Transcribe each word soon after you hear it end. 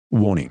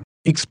Warning: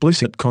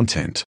 explicit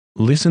content.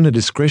 Listener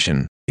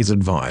discretion is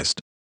advised.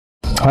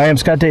 Hi, I'm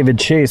Scott David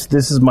Chase.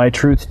 This is My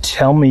Truth,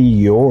 Tell Me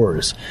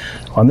Yours.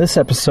 On this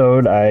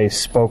episode, I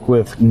spoke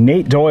with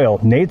Nate Doyle.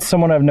 Nate's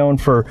someone I've known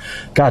for,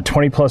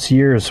 20 plus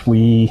years.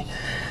 We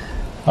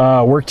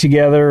worked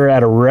together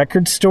at a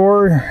record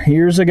store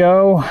years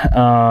ago.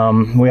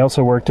 We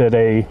also worked at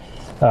a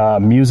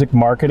music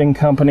marketing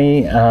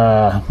company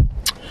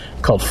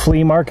called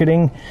Flea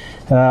Marketing.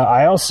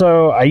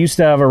 I used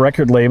to have a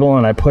record label,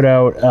 and I put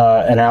out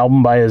an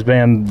album by his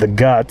band, The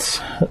Guts.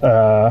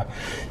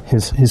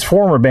 His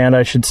former band,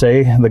 I should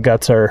say. The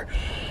Guts are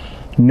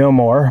no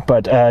more.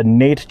 But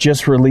Nate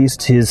just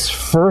released his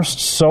first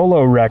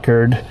solo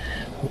record,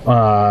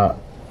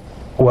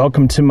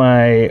 Welcome to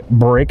My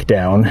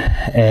Breakdown.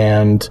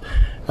 And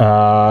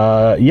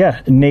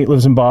Nate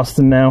lives in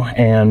Boston now,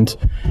 and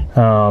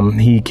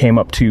he came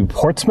up to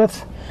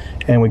Portsmouth,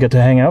 and we got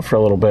to hang out for a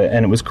little bit,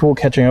 and it was cool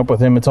catching up with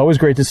him. It's always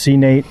great to see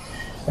Nate,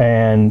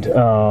 and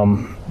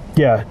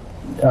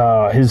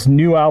his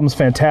new album's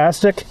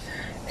fantastic,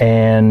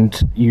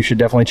 and you should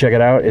definitely check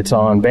it out. It's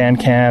on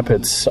Bandcamp,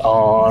 it's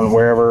on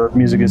wherever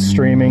music is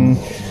streaming.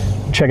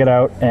 Check it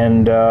out,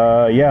 and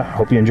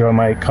hope you enjoy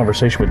my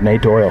conversation with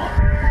Nate Doyle.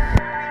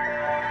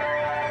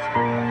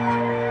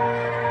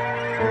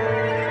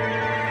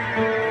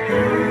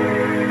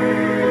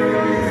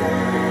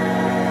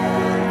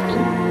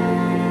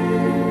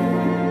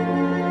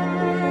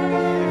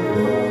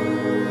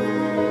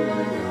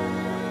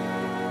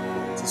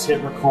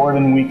 Hit record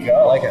and we go.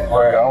 I like it.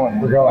 We're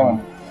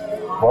going.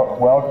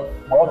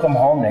 Welcome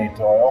home, Nate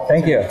Doyle.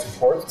 Thank you.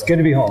 It's good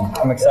to be home.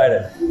 I'm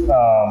excited.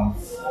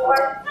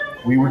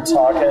 We were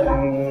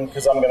talking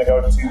because I'm going to go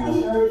to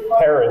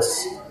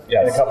Paris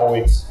in a couple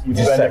weeks. You've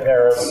been to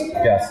Paris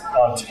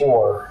on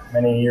tour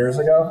many years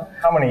ago.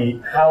 How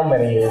many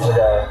years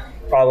ago?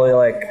 Probably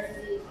like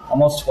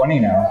almost 20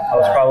 now. I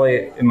was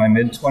probably in my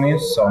mid-20s,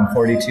 so I'm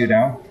 42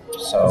 now.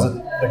 So is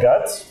it The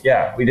Guts?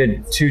 Yeah, we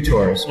did 2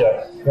 tours.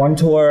 Yeah. One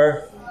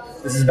tour,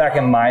 this is back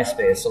in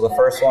MySpace. So the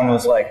first one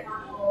was like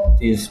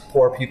these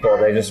poor people.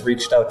 They just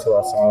reached out to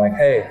us and were like,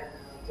 hey,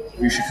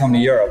 you should come to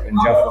Europe. And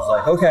Jeff was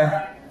like,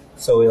 okay.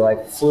 So we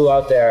like flew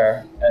out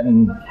there,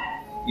 and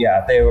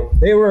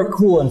they were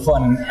cool and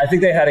fun. I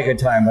think they had a good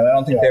time, but I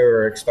don't think they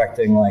were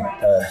expecting like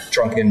the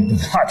drunken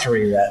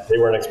debauchery that they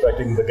weren't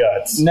expecting The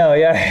Guts. No,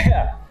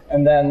 yeah.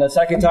 And then the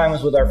second time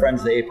was with our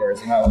friends the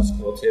Apers, and that was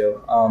cool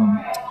too.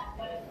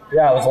 It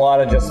was a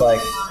lot of just like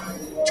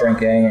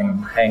drinking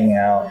and hanging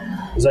out.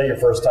 Was that your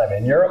first time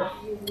in Europe?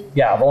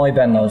 Yeah, I've only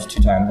been those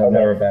 2 times. I've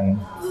never been.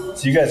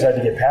 So you guys had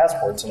to get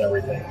passports and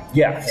everything?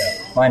 Yeah.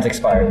 Mine's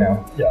expired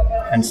now.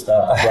 Yeah. Hence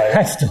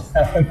I still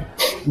haven't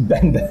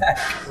been back.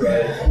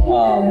 Right.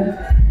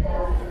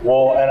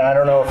 Well, and I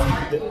don't know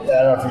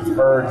if you've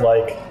heard,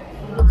 like,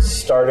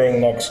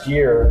 starting next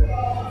year,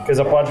 because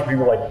a bunch of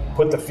people like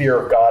put the fear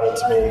of God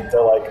into me.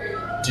 They're like,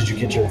 did you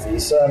get your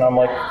visa? And I'm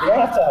like, you don't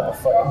have to have a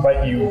fucking,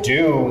 but you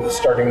do.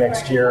 Starting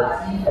next year,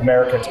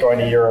 Americans going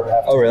to Europe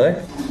have to. Oh, really?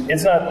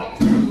 It's not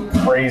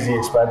crazy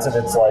expensive.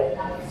 It's like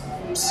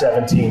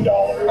 $17.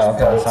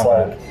 Okay, but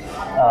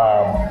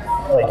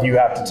it's like you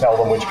have to tell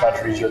them which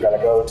countries you're going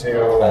to go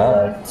to,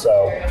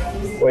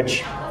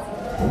 which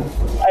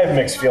I have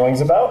mixed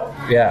feelings about.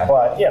 Yeah.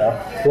 But,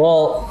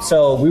 Well,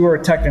 so we were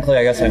technically,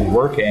 I guess,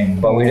 working,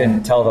 but we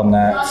didn't tell them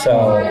that.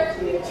 So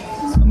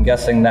I'm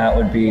guessing that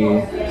would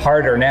be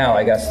harder now,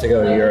 I guess, to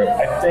go to Europe.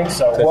 I think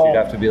so. Because you'd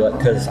have to be like,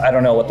 because I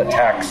don't know what the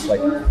tax,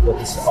 like,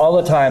 all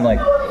the time,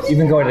 like,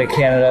 even going to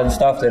Canada and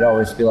stuff, they'd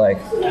always be like,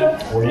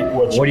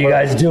 what are you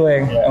guys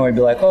doing? Yeah. And we'd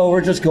be like, oh,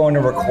 we're just going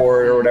to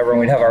record or whatever. And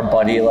we'd have our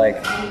buddy,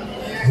 like,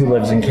 who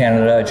lives in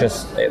Canada,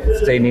 just,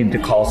 if they need to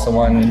call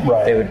someone,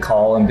 they would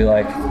call and be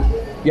like,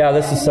 yeah,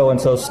 this is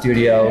so-and-so's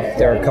studio.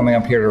 They're coming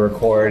up here to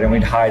record, and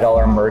we'd hide all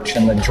our merch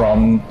in the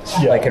drum,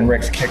 like in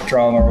Rick's kick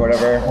drum or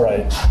whatever.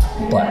 Right.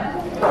 But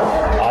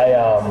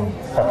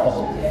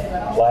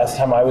last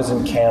time I was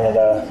in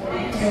Canada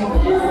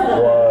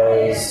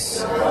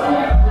was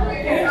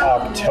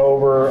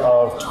October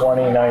of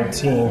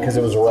 2019, because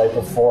it was right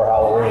before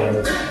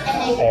Halloween,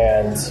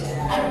 and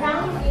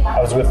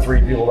I was with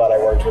 3 people that I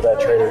worked with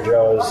at Trader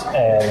Joe's,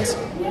 and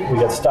we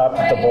got stopped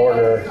at the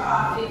border,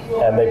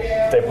 and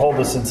they pulled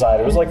us inside.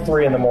 It was like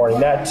 3 a.m.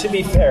 Now, to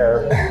be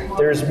fair,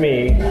 there's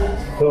me,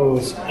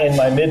 who's in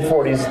my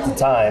mid-40s at the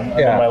time, I'm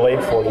in my late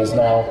 40s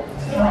now,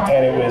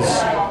 and it was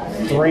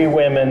 3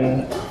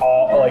 women,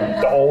 all,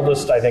 like the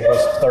oldest I think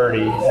was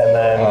 30, and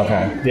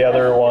then the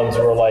other ones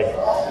were like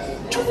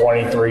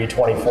 23,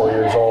 24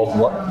 years old.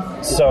 What?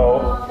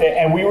 So,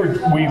 and we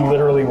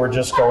literally were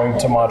just going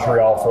to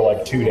Montreal for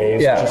like 2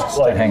 days. Yeah, just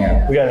like hang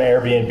out. We got an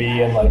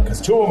Airbnb, and like, cause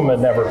 2 of them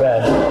had never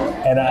been,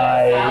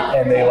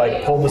 and they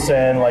like pulled us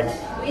in, like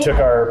took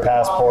our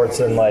passports,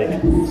 and like,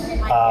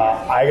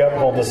 I got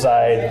pulled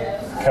aside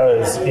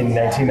because in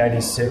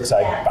 1996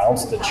 I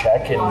bounced a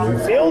check in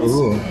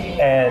Newfields,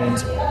 and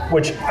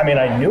which, I mean,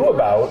 I knew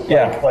about,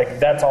 like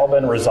that's all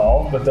been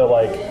resolved, but they're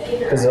like,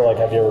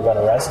 have you ever been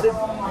arrested?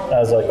 And I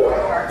was like,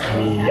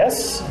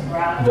 yes.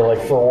 And they're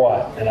like, for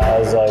what? And I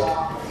was like,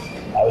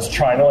 I was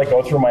trying to like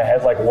go through my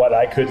head like what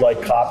I could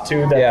like cop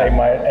to that they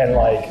might, and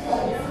like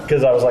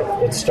because I was like,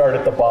 let's start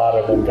at the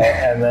bottom and go,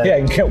 and then you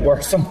can get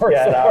worse and worse.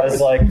 Yeah, and I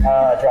was like,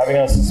 driving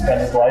on a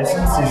suspended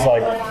license. He's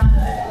like,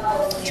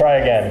 try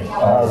again. And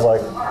I was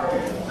like,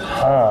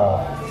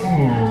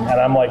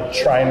 and I'm like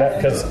trying to,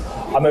 because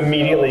I'm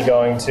immediately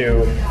going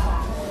to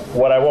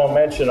what I won't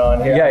mention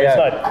on here. It's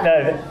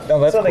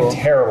that's nothing cool.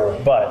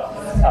 Terrible, but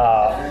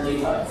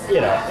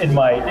you know, in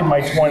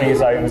my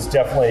 20s, I was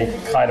definitely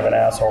kind of an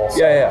asshole. So.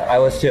 Yeah, I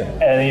was too.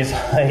 And he's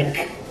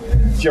like,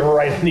 did you ever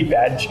write any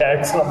bad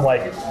checks? And I'm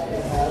like,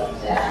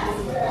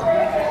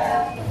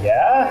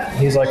 yeah.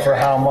 He's like, for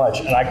how much?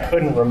 And I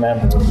couldn't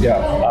remember.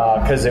 Yeah.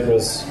 Because it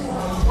was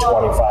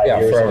 25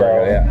 years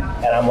ago. Yeah.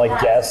 And I'm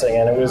like guessing,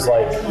 and it was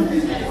like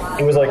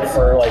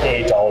for like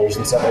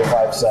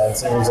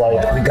 $8.75. It was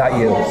like, we got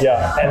you.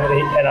 Yeah.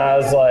 And I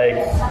was like,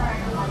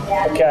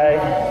 okay.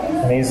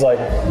 And he's like,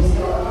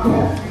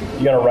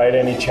 you gonna write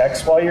any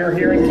checks while you're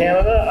here in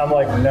Canada? I'm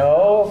like,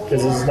 no,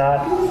 because it's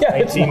not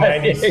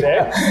 1996.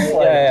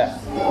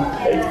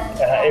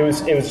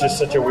 It was just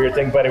such a weird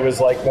thing. But it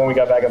was like when we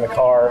got back in the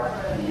car,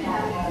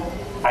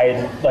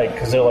 I like,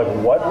 because they're like,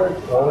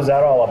 what was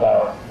that all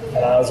about?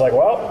 And I was like,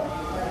 well,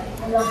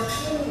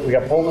 we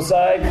got pulled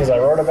aside because I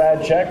wrote a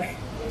bad check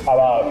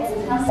about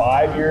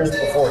 5 years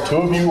before 2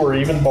 of you were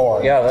even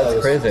born. Yeah,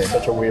 that's crazy.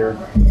 Such a weird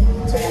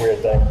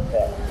thing.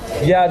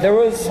 Yeah, there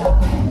was.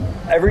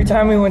 Every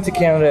time we went to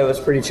Canada, it was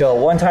pretty chill.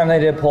 One time they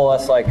did pull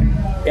us like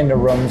into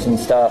rooms and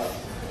stuff,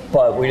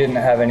 but we didn't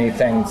have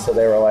anything, so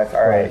they were like,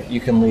 all right,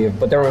 you can leave.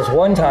 But there was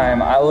one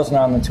time, I wasn't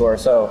on the tour,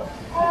 so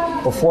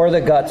before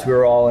the Guts, we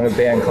were all in a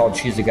band called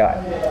She's a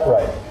Guy.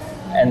 Right.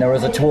 And there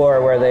was a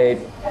tour where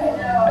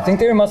I think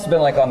they must have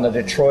been like on the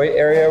Detroit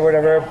area or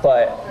whatever,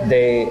 but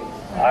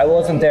I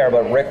wasn't there,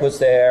 but Rick was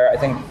there. I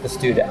think this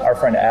dude, our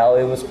friend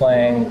Allie, was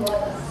playing,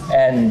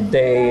 and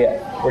they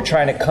were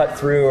trying to cut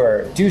through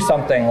or do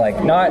something,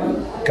 like not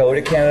go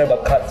to Canada,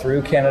 but cut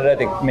through Canada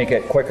to make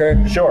it quicker.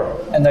 Sure.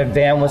 And the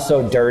van was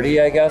so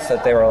dirty, I guess,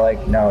 that they were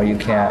like, no, you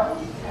can't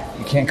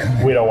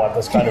come. We don't want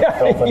this kind of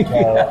filth in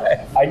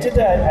Canada. I did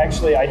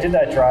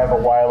that drive a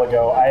while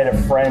ago. I had a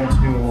friend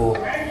who,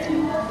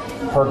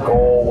 her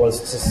goal was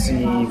to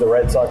see the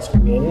Red Sox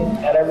win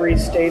at every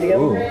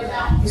stadium. Ooh.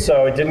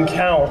 So it didn't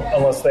count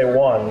unless they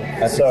won.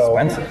 That's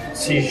expensive.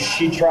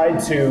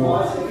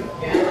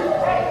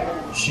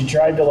 She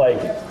tried to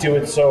like do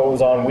it so it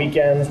was on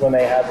weekends when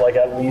they had like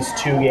at least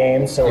 2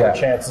 games, so her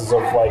chances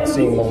of like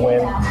seeing them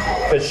win.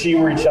 But she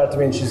reached out to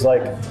me and she's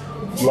like,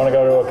 you want to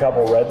go to a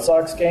couple Red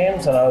Sox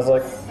games? And I was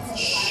like,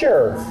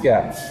 sure.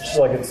 Yeah. She's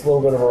like, it's a little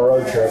bit of a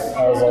road trip.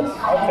 I was like,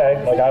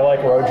 okay. Like, I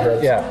like road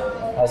trips. Yeah.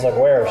 I was like,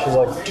 where? She's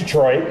like,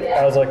 Detroit.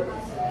 I was like,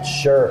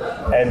 sure.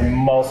 And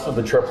most of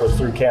the trip was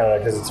through Canada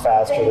because it's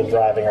faster than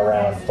driving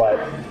around. But,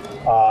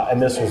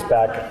 and this is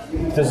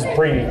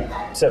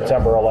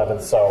pre-September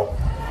 11th, so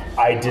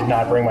I did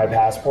not bring my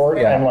passport.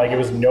 Yeah. And like, it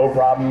was no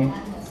problem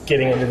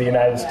getting into the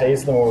United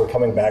States. Then when we were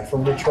coming back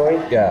from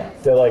Detroit,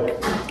 they're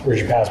like, where's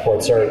your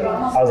passport, sir?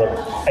 I was like,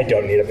 I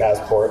don't need a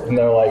passport. And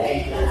they're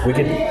like, we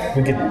could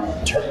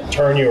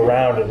turn you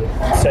around and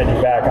send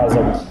you back. I was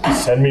like,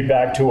 send me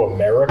back to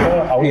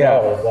America? Oh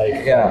no. Like,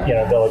 you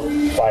know, they're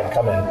like, fine,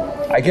 come in.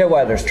 I get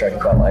why they're strict,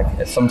 but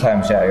like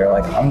sometimes, you're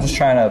like, I'm just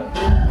trying to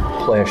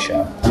play a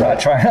show. I'm not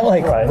trying to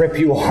like rip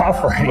you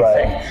off or anything.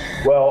 Right.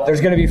 Well,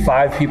 there's going to be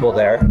 5 people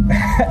there,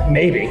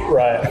 maybe.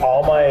 Right.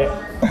 All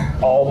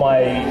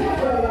my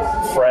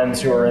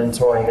friends who are in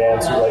touring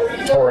bands who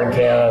like tour in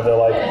Canada, they're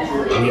like,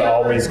 we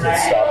always get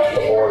stopped at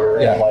the border,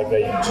 and like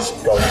they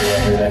just go through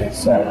everything.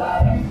 So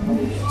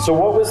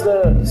what was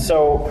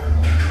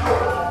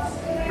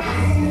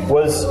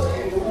was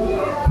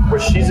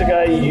She's a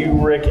Guy, you,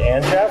 Rick,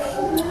 and Jeff?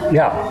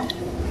 Yeah.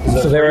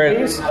 So they were.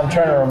 I'm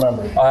trying to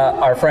remember.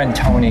 Our friend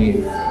Tony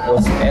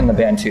was in the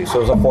band too, so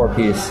it was a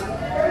 4-piece.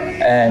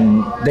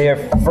 And they are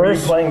first. Were you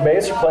playing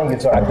bass or playing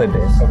guitar? I played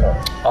bass. Okay.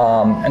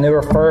 And they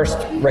were first,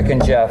 Rick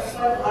and Jeff,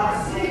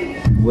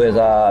 with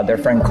their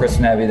friend Chris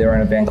Nebby. They were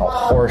in a band called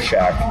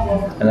Horseshack,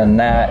 and then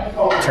that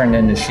turned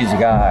into She's a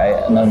Guy.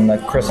 And then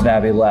Chris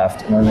Nebby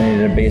left, and then they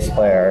needed a bass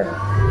player,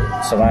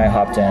 so then I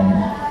hopped in,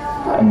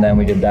 and then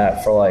we did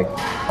that for like,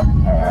 I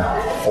don't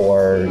know,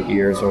 4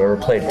 years or whatever.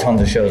 Played tons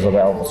of shows with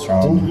Elvis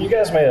Ron. You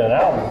guys made an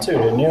album too,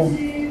 didn't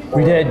you?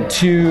 We did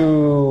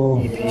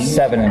 2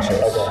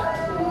 7-inches. Okay.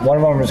 One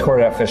of them was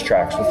recorded at Fish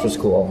Tracks, which was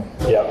cool.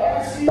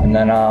 Yeah. And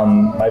then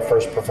my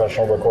first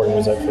professional recording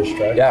was at Fish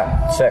Tracks.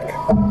 Yeah, sick.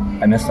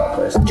 I miss that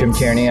place. Jim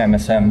Tierney, I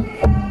miss him.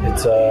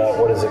 It's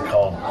what is it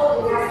called?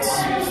 It's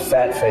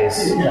Fat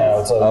Face now.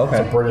 It's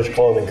a British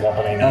clothing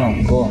company now.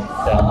 Oh, cool.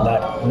 Yeah,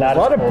 not a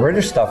lot of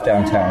British stuff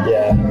downtown.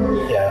 Yeah.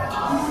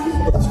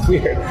 It's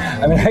weird.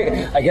 I mean,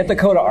 I get the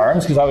coat of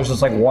arms because I was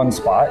just like one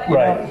spot,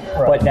 right?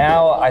 But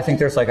now I think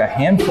there's like a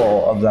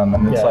handful of them,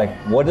 and it's like,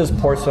 what is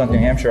Portsmouth, New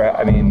Hampshire?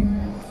 I mean,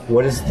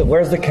 where's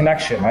the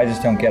connection? I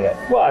just don't get it.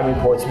 Well, I mean,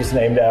 Portsmouth's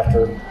named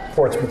after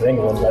Portsmouth,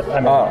 England, but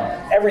I mean,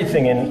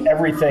 everything in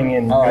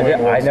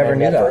I never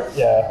knew that.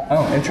 Yeah.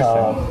 Oh,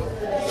 interesting.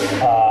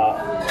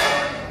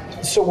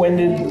 So when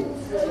did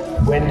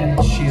when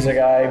did She's a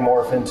Guy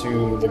morph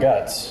into the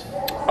Guts?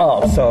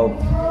 Oh, so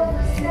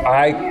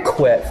I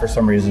quit for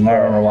some reason. I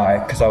don't remember why,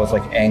 because I was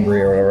like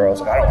angry or whatever. I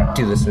was like, I don't want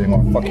to do this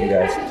anymore. Fuck you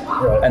guys.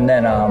 Right. And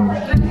then,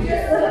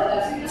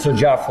 so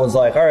Jeff was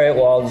like, all right,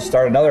 well, I'll just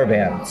start another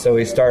band. So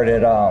we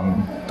started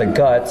the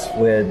Guts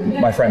with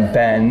my friend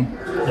Ben.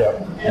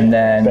 Yep. And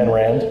then Ben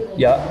Rand.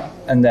 Yep.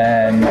 And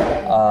then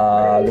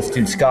this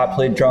dude Scott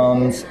played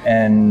drums,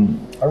 and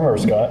I remember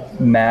Scott.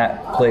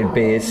 Matt played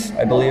bass,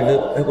 I believe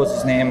it was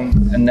his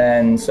name. And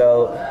then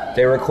so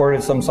they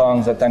recorded some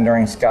songs at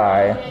Thundering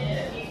Sky.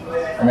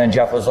 And then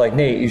Jeff was like,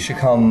 Nate, you should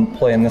come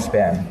play in this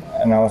band.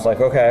 And I was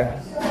like, okay.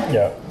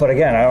 Yeah. But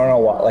again, I don't know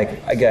why.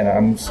 Like, again, I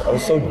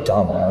was so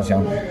dumb when I was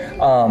young.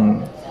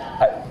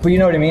 But you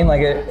know what I mean?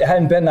 Like, it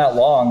hadn't been that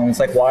long, and it's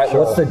like, why?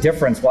 Sure. What's the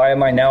difference? Why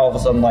am I now all of a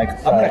sudden like,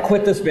 I'm going to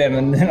quit this band,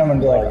 and then I'm going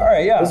to be like, all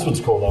right, yeah. This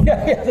one's cool, though.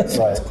 Yeah, this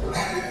one's cool.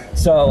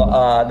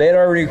 So they had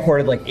already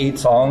recorded like 8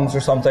 songs or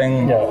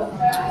something.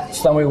 Yeah.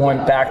 So then we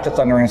went back to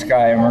Thundering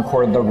Sky and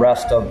recorded the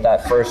rest of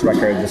that first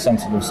record, The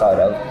Sensitive Side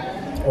Of.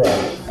 Right.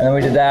 And then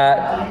we did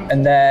that,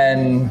 and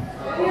then...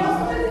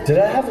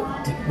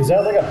 Was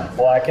that like a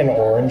black and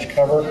orange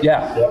cover?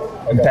 Yeah. Yep.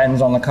 And Okay.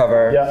 Ben's on the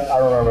cover. Yeah, I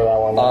remember that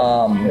one.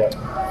 Yeah.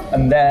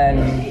 And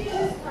then,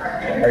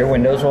 are your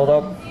windows rolled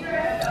up?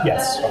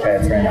 Yes. Okay,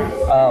 it's right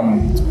now.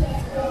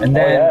 And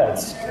then,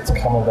 it's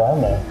coming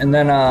down there. And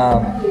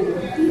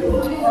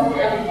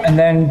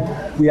then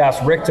we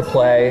asked Rick to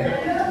play,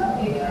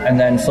 and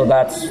then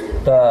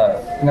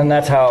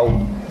that's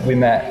how we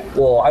met.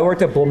 Well, I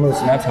worked at Bull Moose,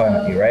 and that's how I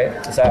met you, right?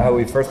 Is that how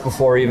we first,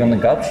 before even the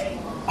Guts?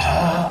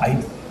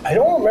 I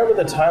don't remember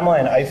the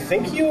timeline. I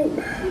think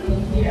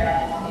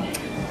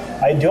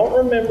I don't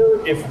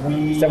remember if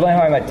we... It's definitely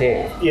how I met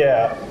Dave.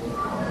 Yeah.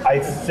 I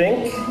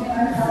think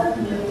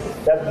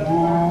that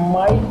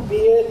might be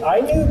it. I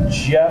knew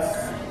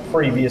Jeff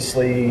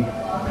previously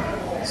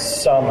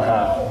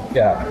somehow.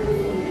 Yeah.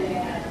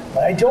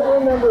 I don't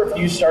remember if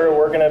you started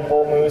working at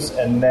Bull Moose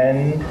and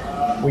then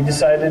we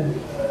decided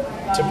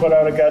to put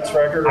out a Guts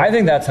record. I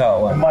think that's how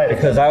it went. It might have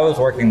because been. I was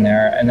working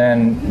there, and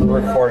then we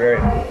recorded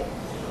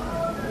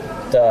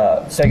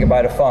the Say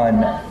Goodbye to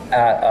Fun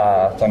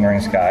at Thundering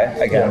Sky,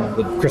 again,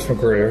 with Chris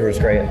McGruder, who was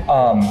great.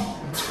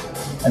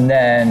 And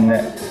then,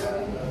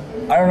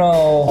 I don't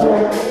know,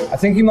 I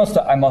think I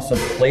must have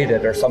played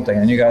it or something,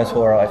 and you guys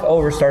were like, oh,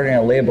 we're starting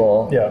a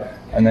label. Yeah.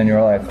 And then you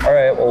were like, all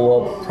right, well,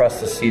 we'll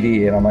press the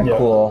CD. And I'm like,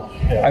 cool.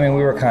 Yeah. I mean,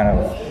 we were kind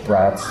of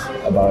brats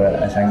about it,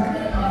 I think.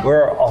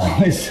 We're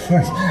always,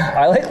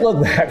 I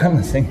look back on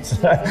the things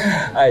that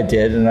I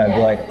did, and I'd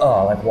be like,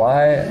 oh, like,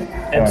 why?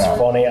 It's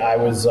funny, I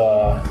was,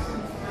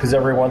 because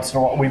every once in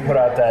a while, we put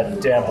out that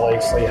Dan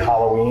Blakesley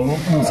Halloween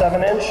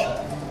 7-inch,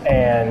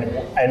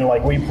 and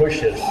like, we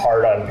pushed it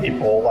hard on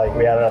people. Like,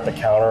 we had it at the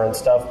counter and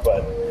stuff,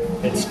 but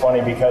it's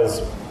funny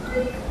because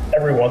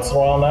every once in a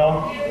while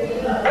now,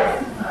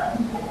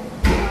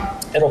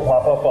 it'll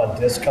pop up on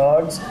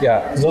Discogs.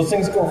 Yeah. Because those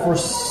things go for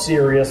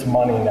serious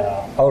money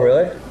now. Oh,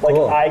 really? Like,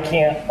 cool. I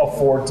can't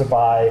afford to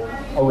buy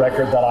a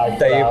record that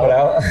put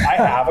out. I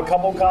have a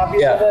couple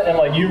copies of it, and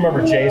like, you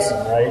remember Jason,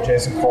 right?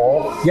 Jason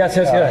Cole? Yes,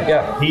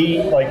 yeah.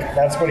 He, like,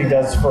 that's what he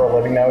does for a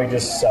living now. He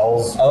just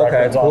sells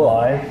records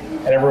online.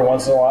 And every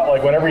once in a while,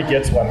 like, whenever he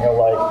gets one,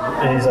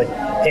 he's like,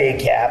 hey,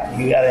 Cap,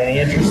 you got any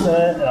interest in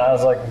it? And I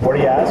was like, what are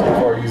you asking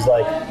for? He's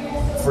like,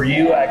 for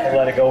you, I could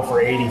let it go for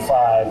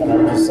 $85. And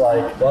I'm just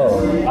like,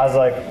 whoa. I was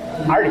like,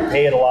 I already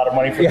paid a lot of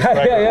money for this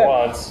record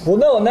once. Well,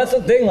 no, and that's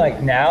the thing.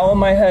 Like, now in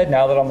my head,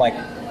 now that I'm like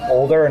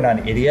older and not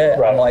an idiot,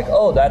 I'm like,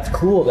 oh, that's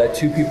cool that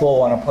two people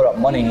want to put up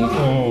money.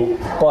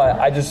 But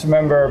I just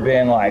remember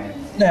being like,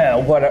 nah,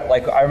 what?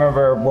 Like, I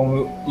remember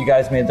when you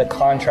guys made the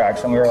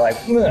contracts, and we were like,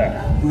 we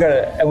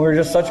gotta, and we were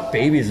just such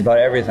babies about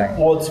everything.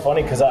 Well, it's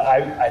funny because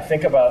I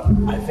think about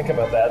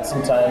that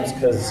sometimes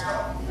because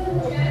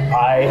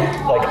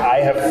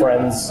I have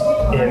friends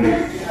in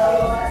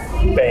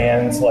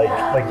bands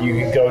like you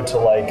could go to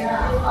like,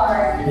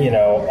 you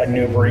know, a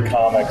Newbury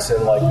Comics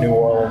in like New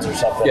Orleans or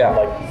something and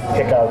like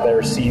pick out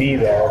their CD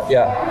there.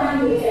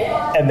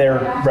 Yeah. And their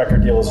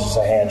record deal is just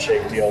a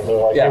handshake deal. They're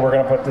like, hey, we're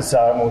gonna put this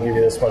out and we'll give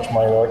you this much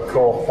money. They're like,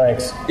 cool,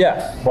 thanks.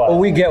 Yeah. But well,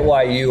 we get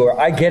why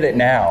I get it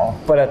now.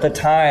 But at the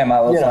time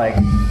I was like,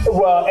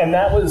 well, and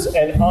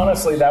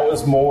honestly that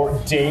was more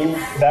Dave.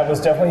 That was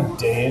definitely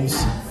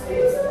Dave's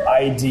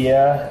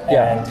idea,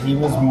 and he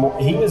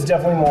was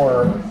definitely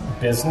more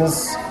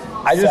business.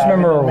 I just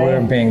remember we were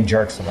being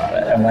jerks about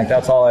it, and like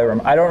that's all I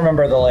remember. I don't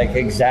remember the like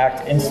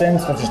exact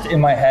instance, but just in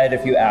my head,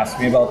 if you asked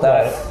me about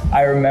that,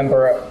 I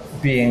remember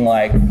being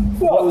like,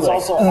 well, it was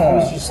also I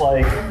was just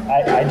like,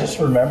 I just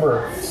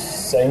remember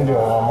saying to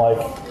him, I'm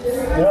like,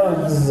 you know,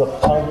 this is a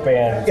punk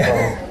band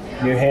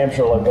from New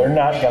Hampshire, like they're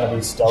not gonna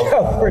be stoked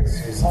on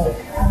this. He's like,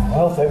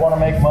 well, if they want to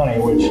make money,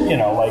 which, you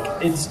know, like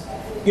it's.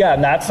 Yeah,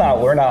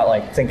 and we're not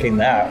like thinking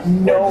that.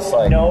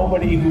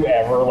 Nobody who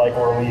ever like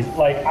released,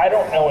 like, I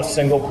don't know a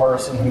single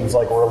person who's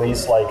like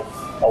released like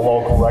a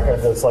local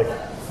record that's like,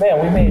 man,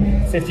 we made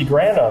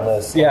 $50,000 on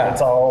this. Like,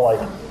 it's all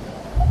like,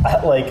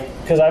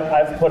 because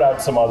I've put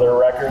out some other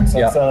records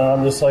since then,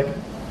 and I'm just like,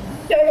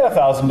 yeah, I got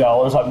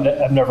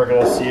 $1,000. I'm never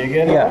going to see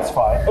again. Yeah. That's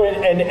fine.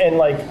 And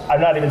like,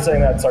 I'm not even saying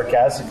that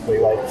sarcastically.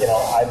 Like,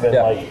 I've been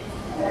like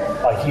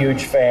a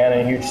huge fan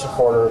and a huge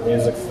supporter of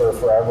music for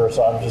forever.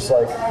 So I'm just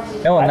like,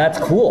 no, and that's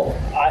cool.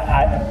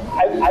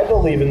 I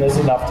believe in this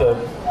enough to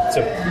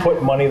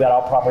put money that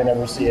I'll probably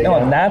never see again. No,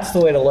 and that's the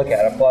way to look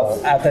at it.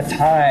 But at the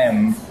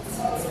time,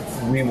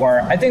 we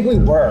weren't. I think we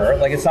were.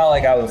 Like, it's not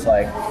like I was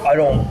like, I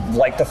don't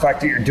like the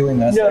fact that you're doing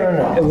this.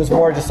 No. It was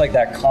more just like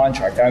that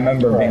contract. I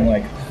remember being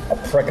like a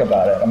prick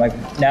about it. I'm like,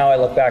 now I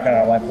look back on it,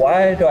 I'm like,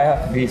 why do I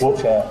have to be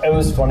such a... It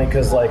was funny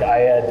because like I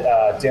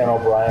had Dan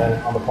O'Brien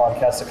on the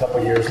podcast a couple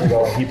of years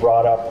ago, and he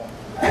brought up,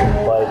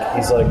 like,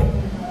 he's like,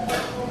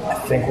 I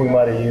think we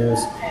might have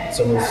used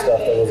some of the stuff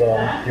that was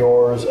on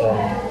yours, and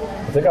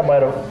I think I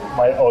might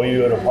owe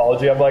you an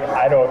apology. I was like,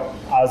 I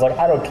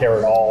don't care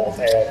at all.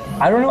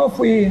 I don't know if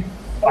we...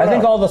 I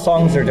think all the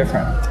songs are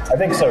different. I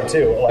think so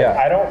too. Like, yeah.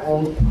 I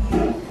don't...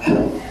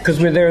 Because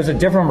there's a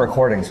different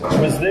recording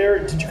session.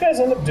 Did you guys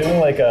end up doing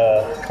like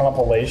a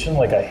compilation,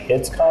 like a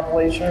hits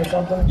compilation or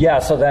something? Yeah,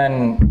 so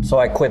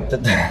I quit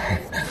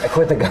I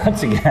quit the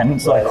Guts again.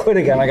 So I quit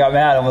again. I got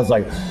mad and was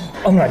like,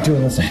 I'm not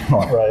doing this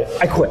anymore. Right.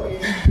 I quit.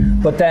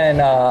 But then,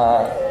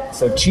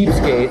 so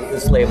Cheapskate,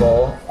 this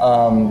label,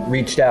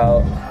 reached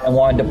out and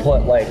wanted to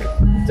put like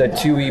the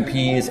 2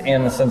 EPs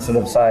and the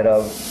Sensitive Side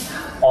of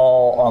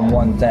all on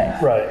one thing.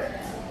 Right.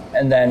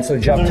 And then so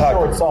Jeff talked.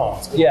 Short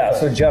songs. Yeah,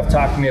 so Jeff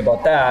talked to me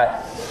about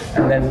that,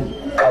 and then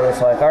I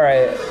was like, all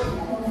right.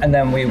 And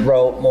then we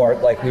wrote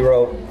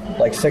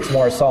like 6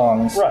 more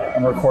songs, right,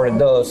 and recorded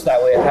those. So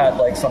that way it had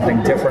like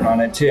something different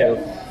on it too.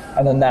 Yeah.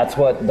 And then that's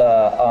what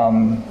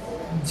the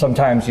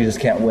Sometimes You Just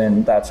Can't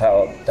Win. That's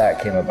how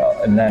that came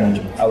about. And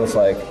then I was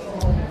like,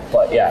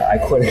 but yeah, I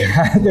quit.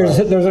 There's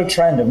a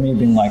trend of me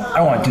being like, I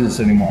don't want to do this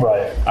anymore.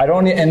 Right. I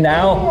don't. And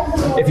now,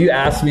 if you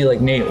ask me like,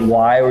 Nate,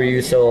 why were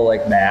you so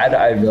like mad?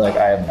 I'd be like,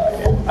 I have no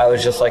idea. I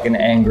was just like an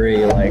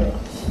angry like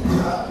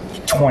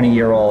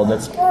 20-year-old. I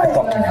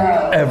fucking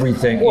hate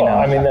everything. Well,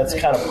 I mean, that's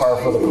kind of par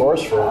for the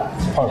course for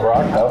punk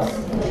rock, though.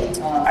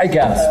 I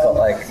guess, but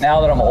like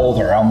now that I'm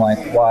older, I'm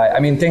like, why? I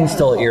mean, things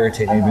still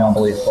irritate me beyond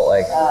belief, but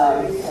like,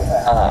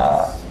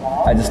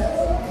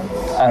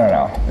 I don't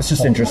know. It's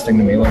just interesting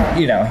to me when,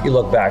 you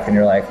look back and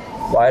you're like,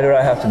 why do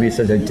I have to be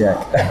such a dick?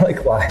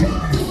 Like, why?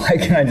 Why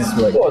can't I just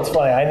be like... Well, it's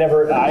funny. I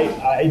never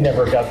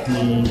got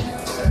the...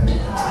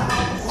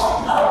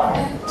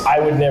 I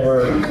would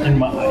never, in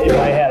my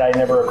head, I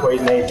never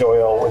equate Nate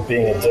Doyle with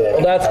being a dick.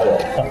 Well, that's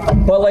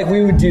cool. But like,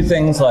 we would do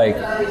things like...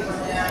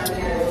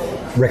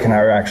 Rick and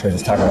I were actually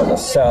just talking about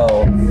this.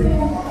 So...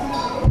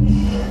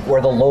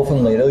 where the Loaf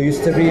and Ladle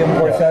used to be in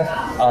Portsmouth,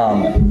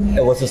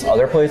 it was this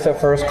other place at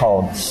first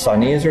called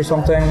Sunny's or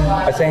something,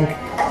 I think.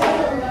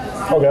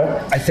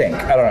 Okay.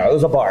 I don't know. It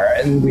was a bar,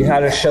 and we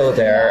had a show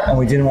there, and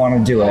we didn't want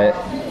to do it.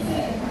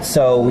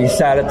 So we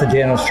sat at the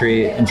Daniel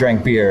Street and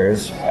drank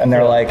beers, and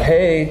they're like,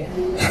 hey,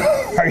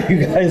 are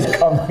you guys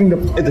coming to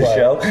play the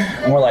show?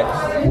 And we're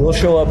like, we'll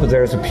show up if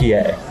there's a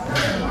PA.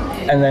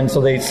 And then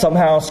so they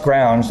somehow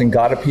scrounged and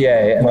got a PA,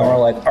 and then we're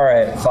like, all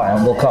right,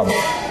 fine, we'll come.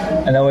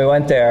 And then we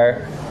went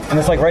there, and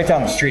it's like right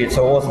down the street,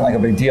 so it wasn't like a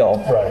big deal.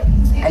 Right.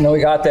 And then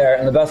we got there,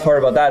 and the best part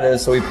about that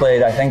is, so we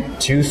played, I think,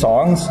 2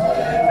 songs,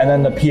 and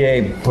then the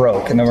PA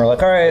broke, and then we're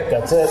like, all right,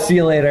 that's it. See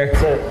you later.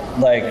 That's it.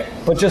 Like,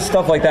 but just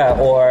stuff like that.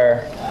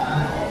 Or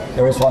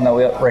there was one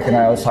that Rick and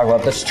I was talking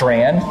about, the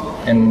Strand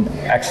in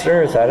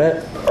Exeter. Is that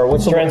it? Or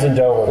what's Strand's in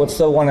Dover. What's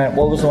the one?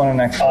 What was the one in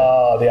Exeter?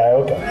 The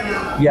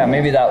Ioka. Yeah,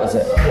 maybe that was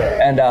it.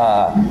 Yeah. And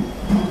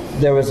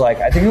there was like,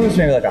 I think it was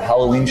maybe like a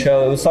Halloween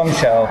show. It was some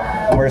show,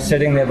 and we were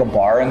sitting near the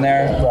bar in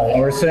there. Right. And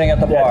we were sitting at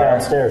the bar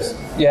downstairs.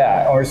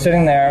 Yeah, and we were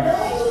sitting there.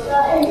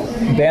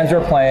 Bands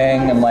were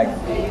playing, and like,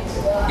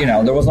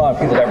 there wasn't a lot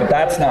of people there. But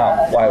that's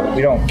not why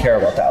we don't care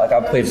about that. Like,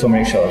 I've played so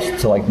many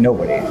shows to like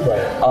nobody.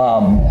 Right.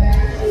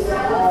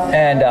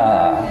 And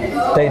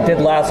they did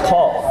Last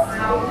Call,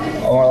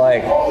 and we're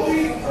like,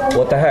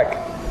 what the heck?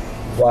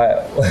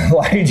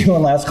 Why are you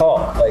doing Last Call?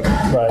 Like,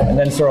 right. And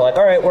then so we're like,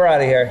 all right, we're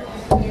out of here.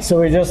 So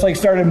we just like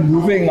started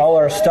moving all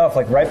our stuff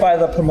like right by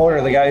the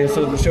promoter, the guy who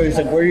said the show. He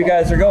said, where you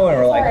guys are going?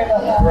 And we're like,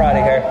 we're out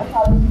of here.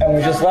 And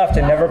we just left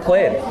and never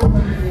played.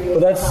 But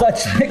that's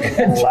such like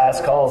a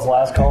last call is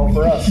last call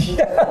for us.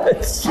 Yeah,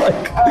 it's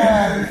like,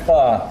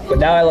 but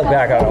now I look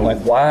back on it, I'm like,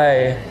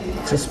 why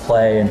just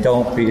play and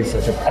don't be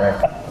such a prick?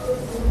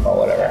 Oh,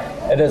 whatever.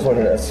 It is what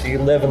it is. You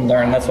live and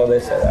learn. That's why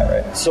they say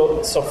that, right?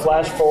 So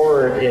flash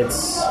forward.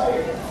 It's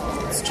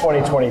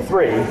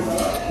 2023.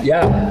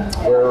 Yeah.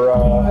 We're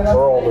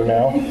older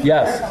now.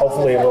 Yes.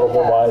 Hopefully a little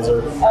bit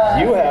wiser.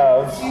 You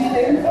have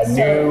a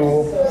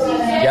new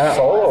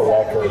solo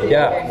record.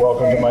 Yeah.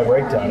 Welcome to My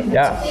Breakdown.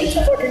 Yeah. It's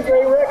a fucking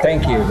great record.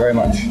 Thank you very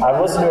much.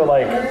 I've listened to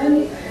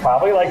it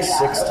probably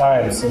 6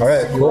 times since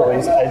cool.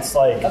 released.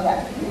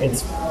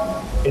 It's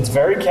it's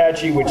very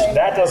catchy, which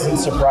that doesn't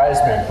surprise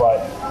me,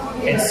 but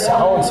it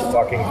sounds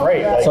fucking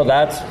great.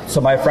 So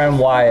my friend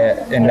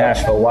Wyatt in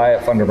Nashville,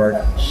 Wyatt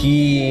Funderburg,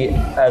 he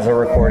has a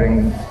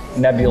recording,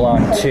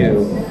 Nebulon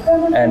 2,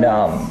 and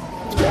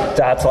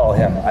That's all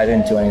him. I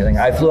didn't do anything.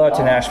 I flew out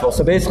to Nashville.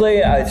 So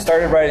basically, I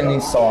started writing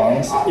these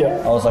songs.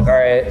 Yeah. I was like, all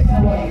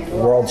right,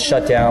 world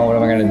shut down. What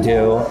am I going to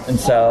do? And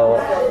so,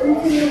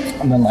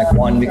 and then like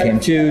 1 became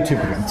 2, 2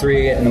 became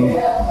 3,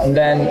 and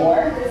then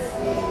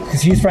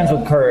because he's friends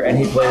with Kurt and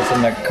he plays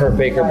in the Kurt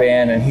Baker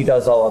band and he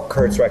does all of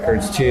Kurt's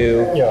records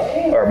too,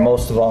 or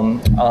most of them.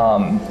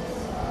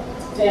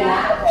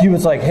 He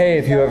was like, hey,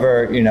 if you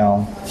ever,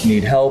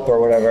 need help or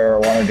whatever, or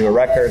want to do a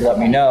record, let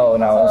me know.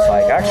 And I was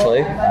like,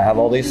 actually, I have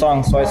all these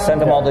songs. So I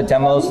sent him all the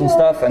demos and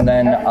stuff. And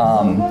then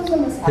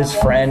his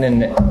friend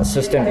and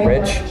assistant,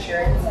 Rich,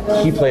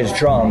 he plays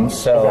drums.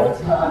 So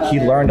he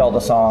learned all the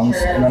songs.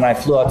 And then I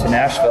flew out to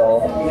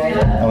Nashville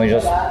and we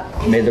just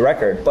made the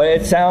record. But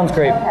it sounds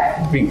great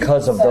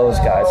because of those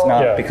guys,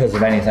 not because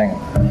of anything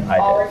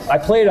I did. I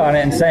played on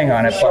it and sang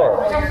on it.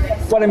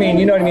 But I mean,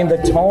 you know what I mean? The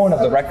tone of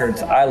the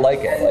records, I like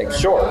it. Like,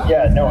 sure.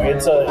 Yeah, no,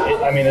 it's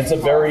a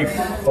very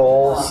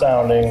full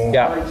sounding,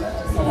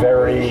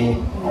 very,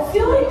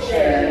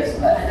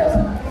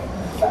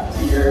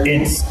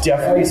 it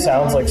definitely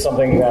sounds like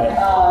something that,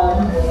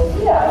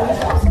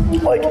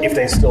 like if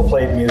they still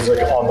played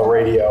music on the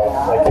radio,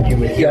 like you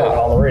would hear it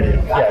on the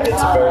radio. Yeah,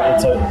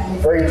 it's a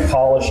very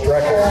polished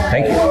record.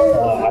 Thank you.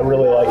 I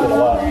really like it a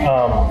lot.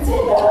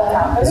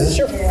 Is this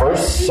your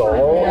first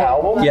solo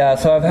album? Yeah,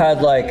 so I've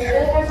had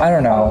I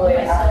don't know.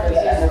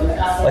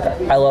 Like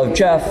I love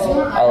Jeff,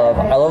 I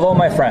love all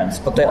my friends,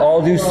 but they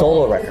all do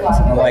solo records.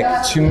 And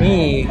like to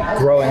me,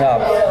 growing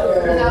up,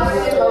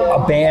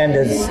 a band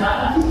is,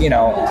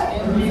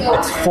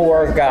 it's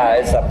 4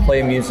 guys that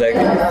play music,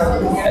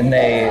 and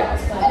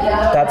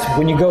that's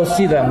when you go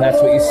see them, that's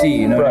what you see,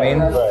 you know what I mean?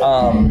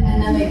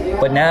 Right.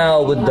 But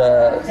now with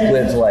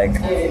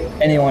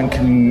anyone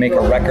can make a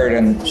record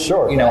and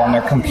on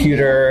their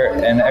computer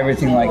and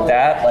everything like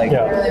that,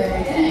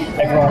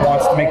 everyone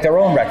wants to make their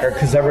own record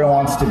because everyone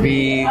wants to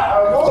be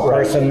the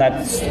person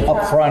that's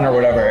up front or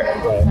whatever.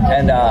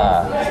 And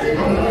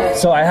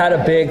so I had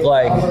a big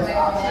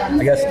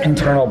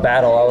internal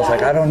battle. I was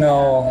like, I don't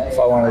know if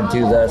I want to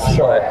do this,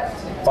 but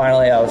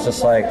finally I was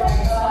just like,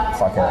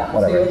 fuck it,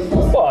 whatever.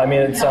 Well, I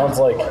mean, it sounds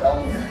like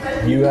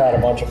you had a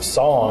bunch of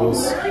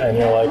songs and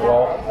you're like,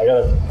 well, I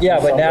gotta... Yeah,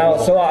 but now,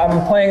 so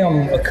I'm playing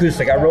them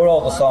acoustic. I wrote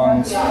all the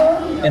songs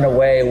in a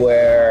way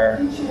where,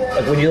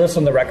 when you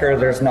listen to the record,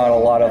 there's not a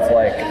lot of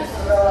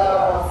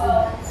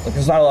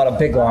there's not a lot of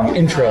big long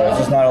intros.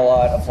 There's not a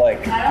lot of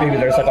maybe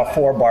there's a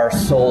 4-bar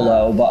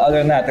solo, but other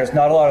than that, there's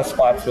not a lot of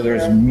spots where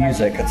there's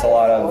music. It's a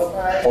lot of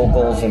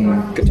vocals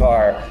and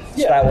guitar.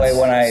 So that way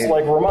when it's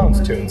like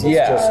Ramones tunes. It's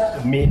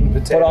just meat and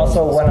potatoes. But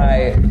also when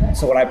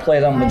I play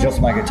them with just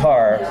my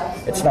guitar,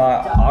 it's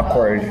not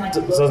awkward. It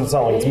doesn't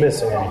sound like it's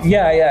missing anything.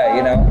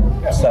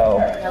 Yeah, So,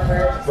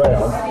 right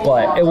on.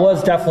 But it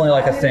was definitely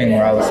a thing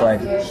where I was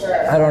like,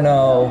 I don't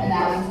know,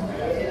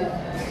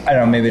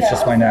 maybe it's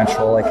just my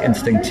natural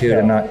instinct too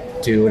to not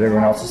do what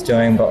everyone else is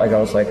doing, but I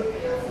was like,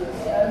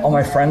 all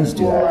my friends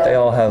do that. They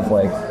all have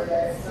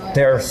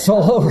their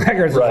solo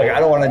records. Right. I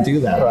don't want to do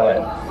that. Right.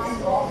 But,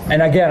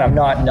 and again, I'm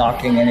not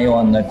knocking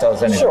anyone that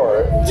does anything.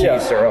 Sure. To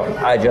each their own.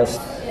 I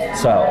don't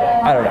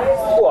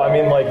know. Well, I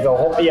mean,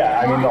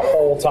 the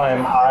whole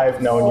time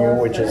I've known you,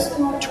 which is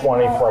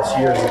 20 plus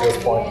years at this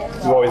point,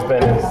 you've always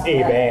been in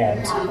a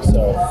band.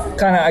 So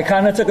I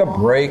kind of took a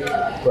break.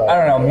 Right. I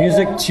don't know.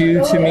 Music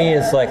too to me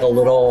is a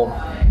little.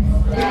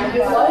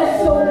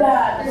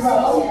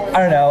 I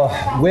don't know.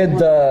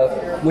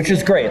 Which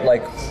is great.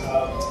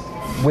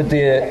 With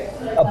the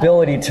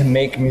ability to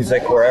make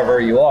music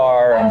wherever you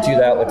are and do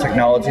that with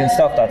technology and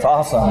stuff, that's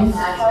awesome.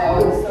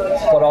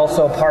 But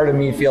also part of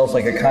me feels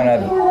like it kind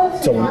of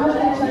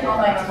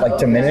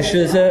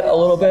diminishes it a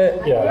little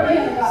bit.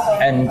 Yeah.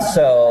 And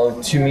so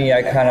to me,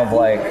 I kind of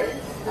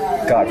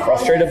got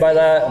frustrated by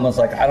that and was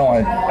like, I don't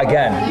want to, I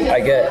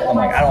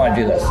don't want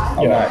to do this.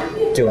 I'm not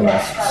doing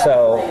this.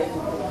 So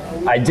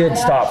I did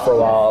stop for a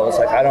while. I was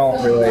like, I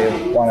don't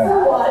really want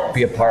to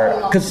be a part,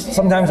 because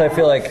sometimes I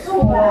feel like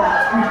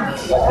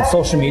with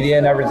social media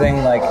and everything,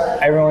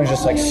 everyone's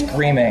just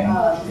screaming,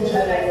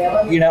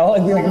 here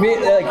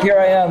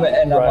I am,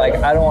 and I'm like,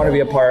 I don't want to be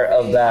a part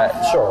of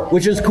that. Sure.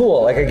 Which is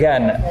cool.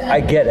 Again, I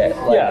get it.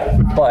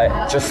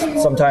 But just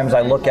sometimes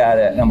I look at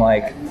it and I'm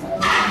like,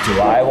 do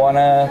I want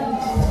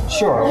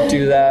to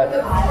do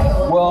that?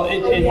 Well,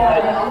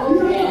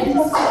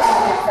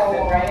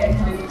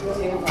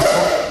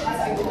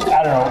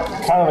 I don't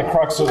know, kind of the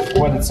crux of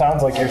what it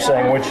sounds like you're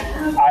saying, which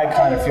I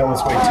kind of feel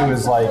this way too,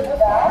 is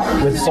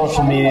with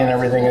social media and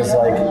everything, is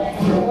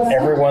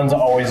everyone's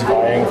always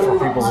vying for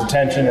people's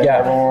attention, and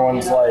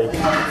everyone's I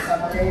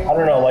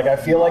don't know, I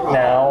feel like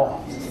now,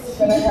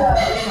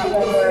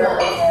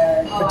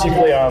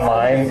 particularly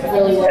online,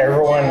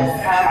 everyone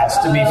has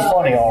to be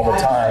funny all the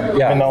time,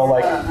 even though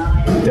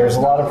there's a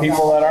lot of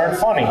people that aren't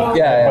funny,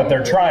 but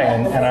they're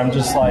trying, and I'm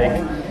just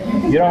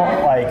you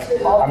don't like,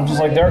 I'm just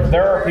like,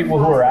 there are people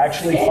who are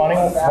actually funny.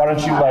 Why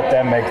don't you let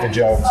them make the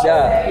jokes?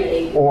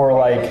 Yeah. Or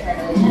like,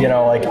 you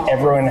know, like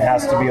everyone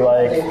has to be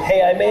like,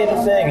 hey, I made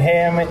a thing.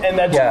 Hey, and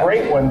that's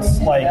great when it's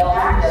like,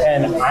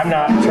 and I'm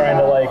not trying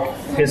to like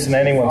piss in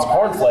anyone's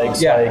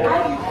cornflakes. Yeah.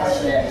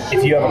 Like,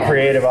 if you have a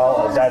creative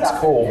outlet, that's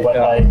cool. But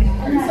like,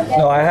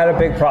 no, I had a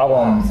big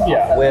problem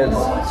with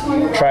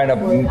trying to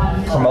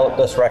promote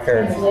this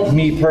record.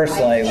 Me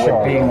personally,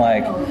 with being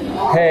like,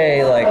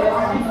 hey, like,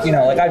 you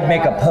know, like I'd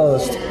make a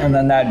post and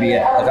then that'd be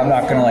it. Like I'm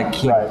not gonna like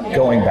keep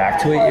going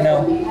back to it, you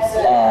know.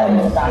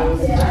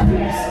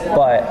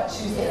 But,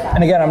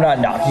 and again, I'm not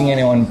knocking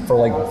anyone for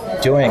like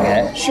doing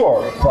it.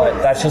 Sure.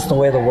 But that's just the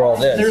way the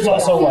world is. There's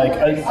also like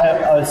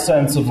a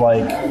sense of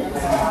like,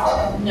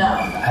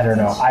 I don't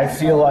know. I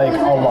feel like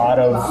a lot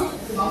of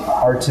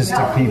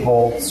artistic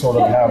people sort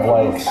of have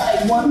like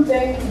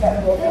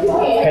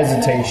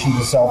hesitation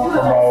to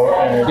self-promote,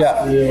 and it's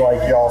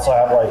like you also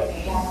have like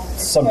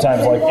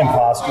sometimes like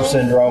imposter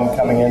syndrome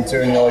coming into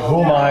it, and you're like,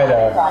 who am I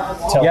to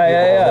tell people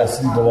to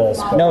listen to this?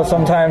 But no,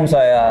 sometimes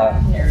I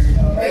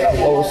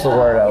what was the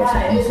word I was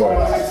looking for?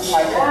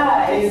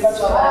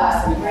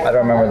 I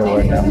don't remember the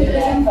word now.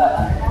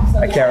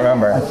 I can't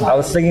remember. I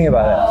was thinking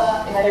about it.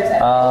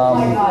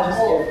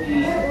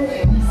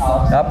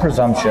 Not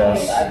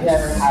presumptuous.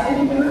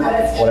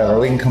 Whatever,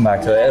 we can come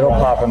back to it. It'll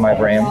pop in my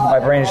brain. My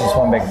brain is just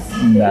one big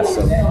mess.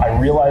 I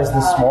realized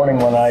this morning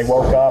when I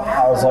woke up,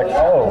 I was like,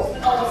 oh,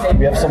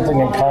 we have something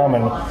in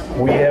common.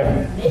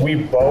 We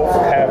both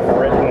have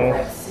written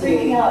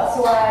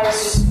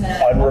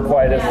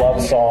unrequited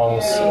love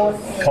songs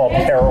called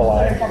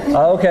Caroline.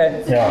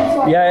 Okay.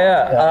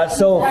 Yeah.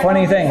 So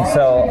funny thing.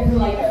 So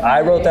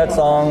I wrote that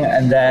song,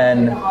 and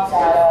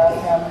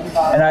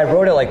I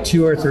wrote it like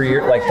 2 or 3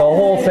 years. Like the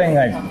whole thing,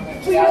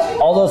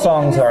 all those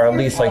songs are at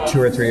least like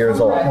 2 or 3 years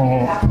old.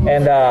 Mm-hmm.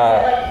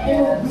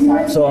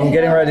 And so I'm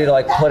getting ready to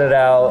like put it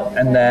out,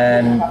 and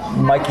then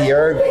Mikey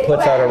Erg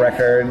puts out a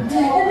record,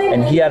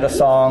 and he had a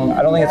song.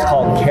 I don't think it's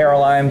called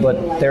Caroline,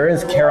 but there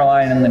is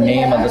Caroline in the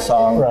name of the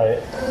song. Right.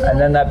 And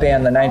then that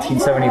band, the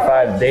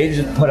 1975, they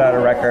just put out a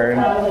record,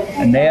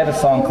 and they had a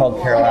song called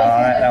Caroline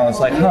on it, and I was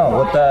like,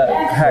 what the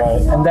heck?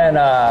 Right. And then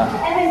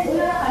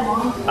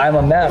I'm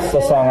a Mess,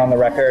 the song on the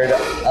record,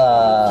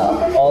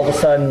 all of a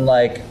sudden,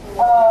 like,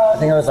 I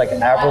think it was like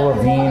Avril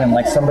Lavigne and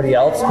like somebody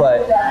else,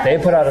 but they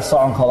put out a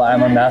song called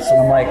I'm a Mess, and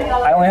I'm like,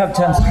 I only have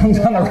 10 songs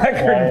on the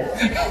record,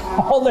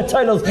 all the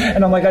titles,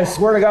 and I'm like, I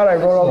swear to God, I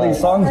wrote all these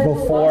songs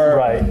before.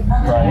 Right.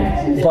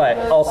 But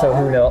also,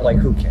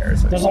 who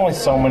cares? There's only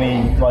so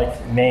many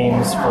like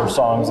names for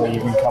songs that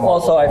you can come up with.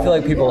 Also, I feel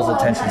like people's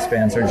attention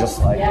spans are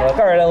just like, all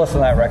right, I listen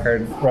to that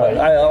record,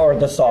 or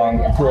the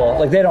song, cool.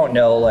 Like they don't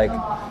know, like.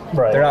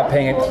 Right. They're not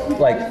paying it,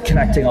 like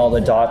connecting all the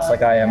dots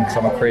like I am, because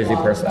I'm a crazy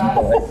person.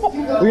 But,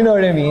 like, you know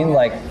what I mean?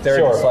 Like they're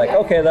just like,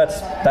 okay,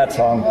 that's that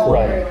song. Cool.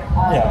 Right.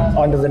 Yeah.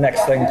 On to the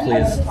next thing,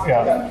 please.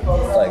 Yeah.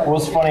 Like, it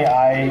was funny.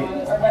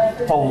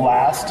 The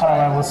last time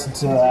I listened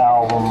to the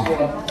album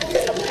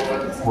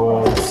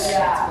was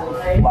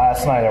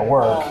last night at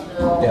work,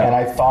 and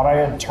I thought I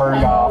had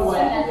turned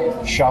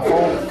off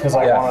shuffle because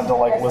I wanted to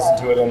like listen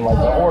to it in like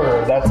the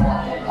order.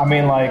 I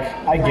mean, like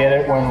I get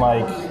it when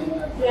like.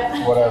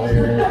 Whatever,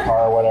 you're in your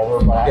car or whatever,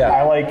 but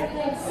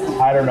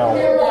I don't know,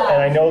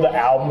 and I know the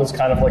album is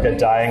kind of like a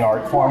dying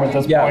art form at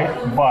this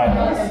point, but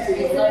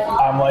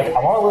I'm like, I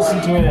want to listen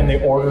to it in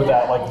the order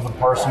that like the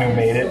person who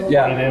made it put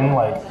it in,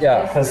 like,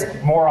 because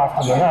more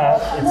often than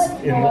not, it's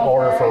in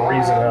order for a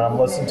reason, and I'm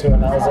listening to it,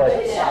 and I was like,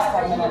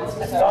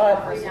 I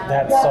thought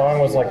that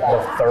song was like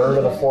the third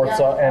or the fourth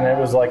song, and it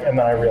was like, and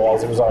then I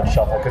realized it was on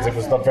shuffle because it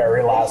was the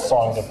very last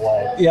song to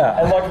play. Yeah.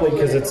 And luckily,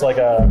 because it's like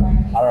a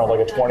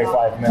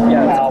 25-minute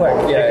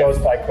album. It goes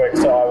by quick,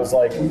 so I was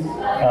like,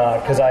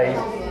 because I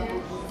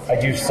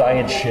do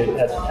science shit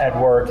at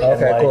work,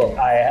 and like cool.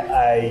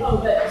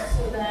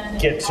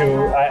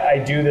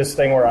 I do this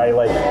thing where I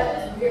like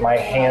my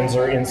hands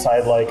are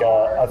inside like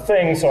a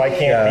thing, so I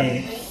can't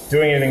be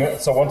doing anything.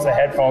 So once the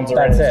headphones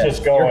are in, it's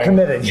just going. You're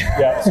committed.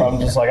 So I'm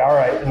just like, all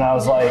right. And I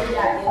was like,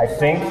 I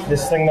think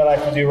this thing that I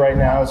have to do right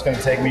now is going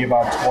to take me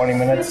about 20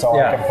 minutes, so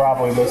I can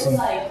probably listen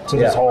to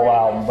this whole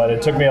album. But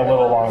it took me a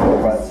little longer.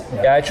 But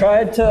I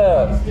tried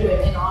to,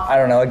 I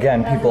don't know,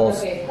 again,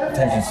 people's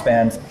attention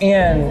spans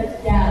and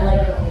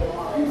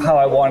how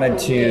I wanted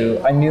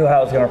to. I knew how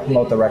I was going to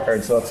promote the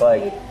record, so it's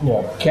like,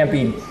 I can't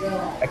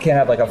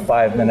have like a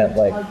 5-minute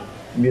like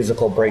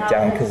musical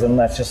breakdown, because then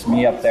that's just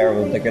me up there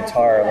with the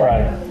guitar,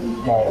 like,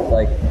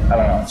 like I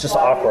don't know, it's just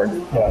awkward.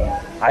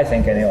 I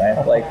think anyway.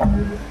 Like,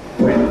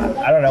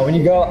 I don't know, when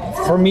you go,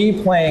 for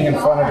me, playing in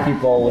front of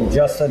people with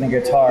just a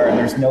guitar and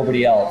there's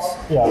nobody else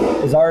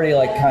is already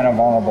like kind of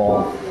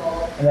vulnerable,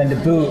 and then to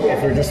boot,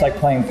 if you're just like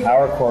playing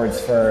power chords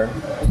for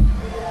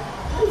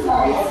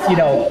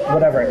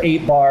whatever,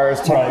 8 bars,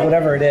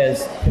 whatever it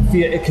is,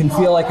 it can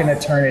feel like an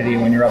eternity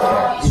when you're up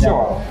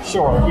there.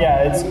 Sure.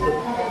 Yeah,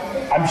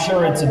 I'm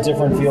sure it's a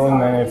different feeling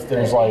than if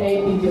there's like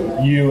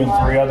you and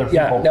 3 other people.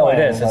 Yeah, no, playing,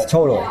 it is. It's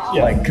totally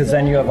like because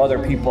then you have other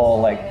people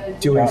like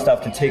doing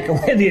stuff to take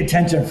away the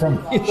attention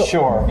from you.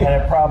 Sure,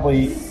 and it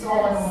probably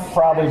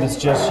if it's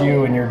just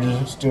you and you're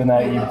just doing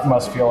that, you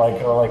must feel like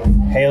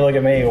hey, look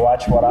at me,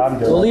 watch what I'm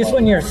doing. Well, at least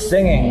when you're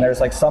singing, there's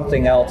like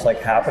something else like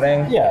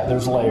happening. Yeah,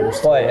 there's layers.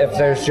 But if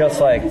there's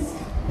just like,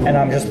 and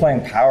I'm just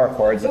playing power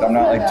chords, like I'm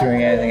not like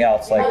doing anything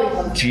else,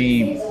 like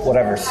G,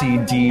 whatever, C,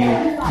 D.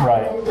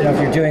 Right. You know,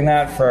 if you're doing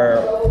that for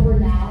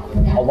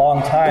a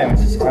long time,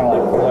 it's just kind of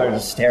like people are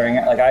just staring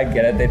at. Like I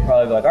get it. They'd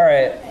probably be like, "All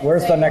right,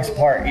 where's the next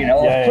part?" You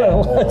know,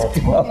 let's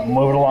go.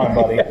 Move it along,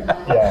 buddy.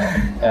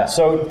 Yeah.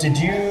 So, did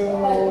you?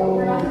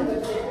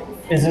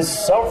 Is this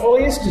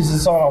self-released? Is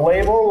this on a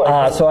label?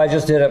 So I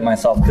just did it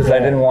myself because I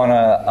didn't want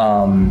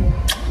to.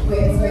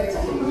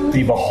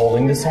 Be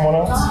beholden to someone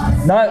else?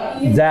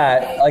 Not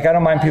that. Like I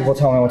don't mind people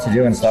telling me what to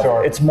do and stuff.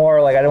 Sure. It's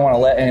more like I don't want to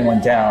let anyone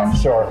down.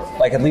 Sure.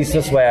 Like at least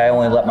this way, I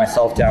only let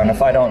myself down.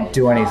 If I don't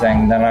do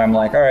anything, then I'm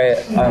like, all right,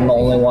 I'm the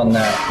only one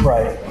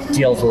that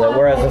deals with it.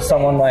 Whereas if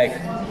someone like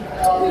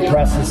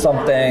presses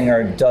something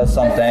or does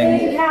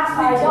something,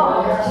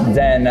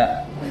 then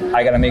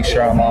I got to make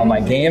sure I'm on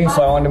my game.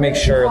 So I wanted to make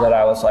sure that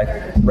I was like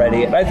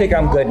ready. And I think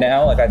I'm good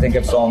now. Like I think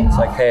if someone's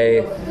like,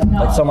 hey,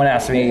 like someone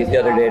asked me the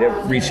other day to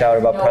reach out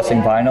about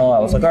pressing vinyl, I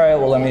was like, all right,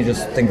 well, let me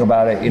just think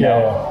about it, you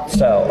know?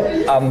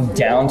 So I'm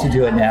down to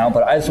do it now,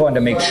 but I just wanted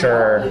to make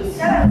sure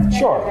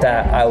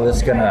that I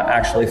was going to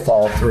actually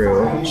follow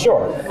through.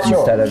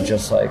 Instead of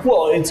just like...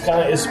 Well, it's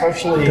kind of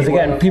especially... Because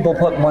again, people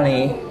put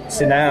money...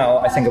 So now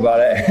I think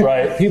about it.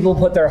 Right. People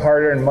put their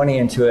hard-earned money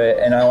into it,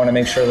 and I want to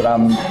make sure that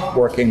I'm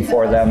working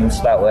for them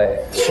so that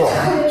way. Sure.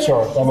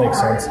 That makes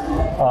sense.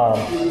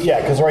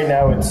 Because right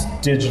now it's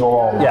digital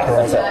only. Yeah,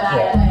 that's it.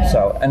 Yeah.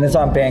 So, and it's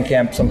on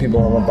Bandcamp. Some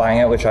people are buying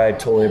it, which I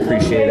totally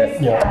appreciate it.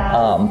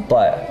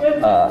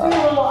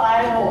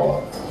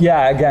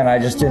 Again, I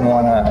just didn't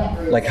want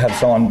to like have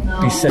someone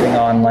be sitting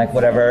on like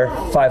whatever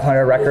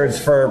 500 records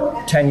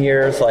for 10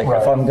 years. Like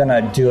if I'm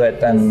gonna do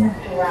it, then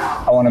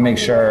I want to make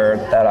sure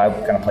that I'm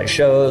gonna play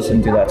shows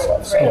and do that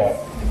stuff. So.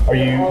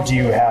 Do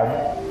you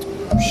have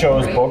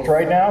shows booked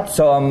right now?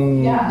 So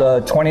I'm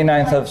the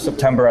 29th of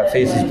September at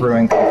Faces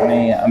Brewing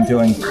Company. I'm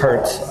doing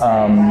Kurt.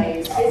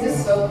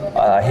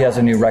 He has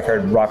a new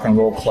record, Rock and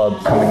Roll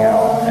Club, coming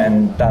out,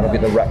 and that'll be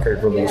the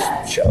record release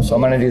show. So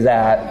I'm going to do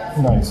that.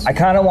 Nice. I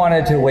kind of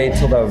wanted to wait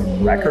till the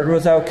record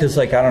was out because,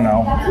 like, I don't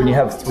know, when you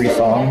have 3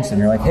 songs and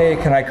you're like, hey,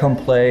 can I come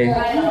play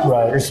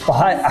your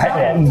spot?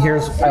 I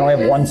only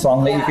have 1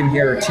 song that you can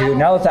hear or 2.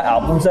 Now that the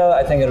album's out,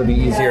 I think it'll be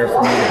easier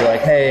for me to be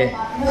like, hey,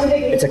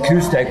 it's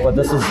acoustic, but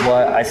this is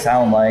what I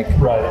sound like.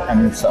 Right.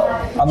 And so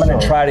I'm going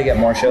to try to get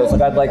more shows.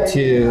 Like I'd like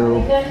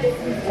to,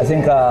 I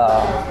think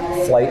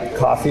Flight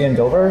Coffee in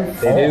Dover,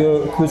 they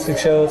do acoustic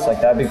shows. Like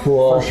that'd be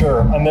cool. For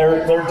sure. And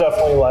they're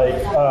definitely like,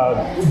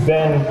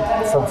 Ben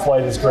from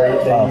Flight is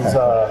great. He's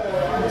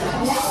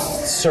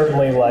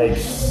certainly like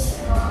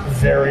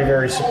very,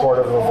 very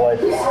supportive of like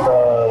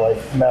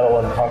the metal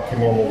and punk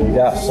community.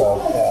 Yeah.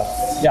 So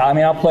yeah, I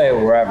mean I'll play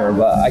wherever,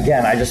 but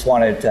again I just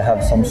wanted to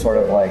have some sort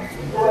of like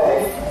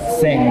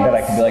thing that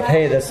I could be like,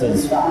 hey, this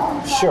is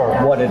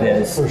what it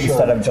is,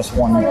 instead of just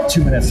 1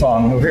 2-minute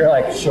song where you're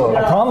like,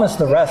 I promise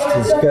the rest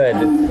is good.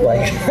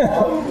 Like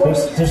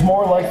there's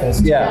more like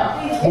this.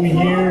 Yeah. Do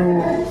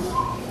you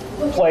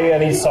play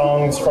any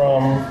songs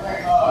from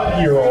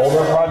your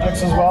older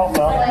projects as well?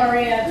 No?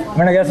 I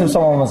mean, I guess if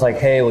someone was like,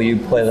 hey, will you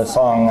play the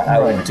song, I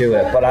would do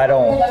it, but I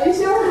don't like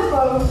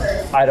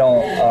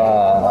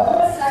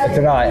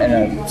they're not in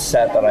a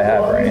set that I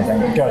have or anything.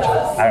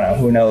 Gotcha. I don't know,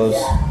 who knows?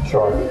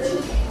 Sure.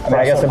 I mean,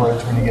 I guess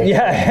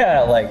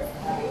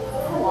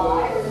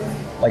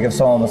like if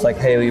someone was like,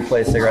 hey, will you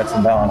play Cigarettes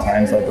and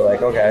Valentines, I'd be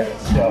like, okay.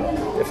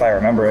 Yeah. If I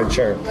remember it,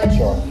 sure.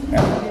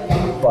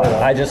 Yeah. But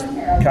I just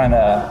kind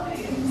of,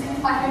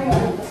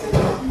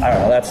 I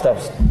don't know, that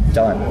stuff's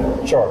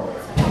done. Sure.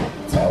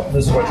 So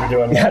this is what you're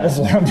doing now. Yeah, this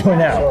is what I'm doing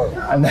now. Sure.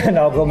 And then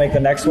I'll go make the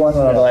next one,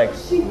 and I'll be like,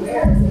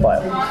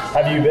 but.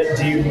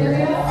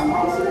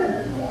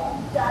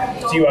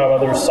 Do you have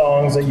other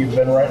songs that you've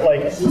been writing?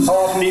 Like,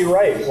 how often do you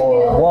write?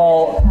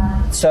 Well,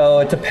 so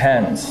it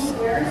depends.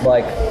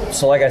 Like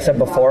I said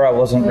before, I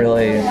wasn't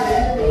really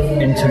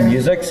into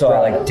music, so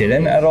I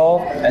didn't at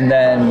all. And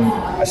then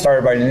I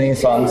started writing these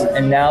songs,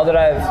 and now that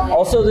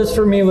this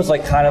for me was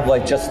like kind of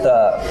like just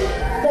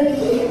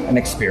an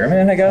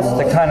experiment, I guess,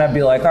 to kind of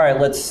be like, all right,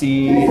 let's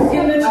see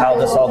how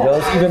this all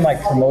goes. Even like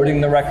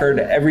promoting the record,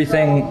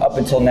 everything up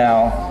until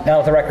now. Now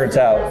that the record's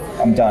out,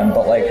 I'm done.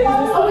 But like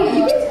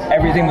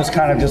everything was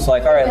kind of just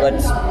like, all right,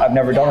 I've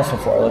never done this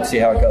before. Let's see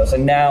how it goes.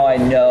 And now I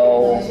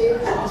know,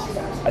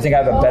 I think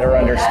I have a better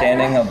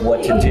understanding of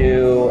what to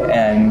do,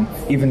 and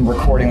even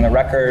recording the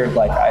record,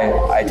 like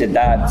I did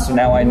that. So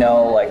now I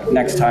know like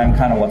next time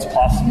kind of what's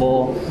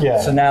possible.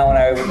 Yeah. So now when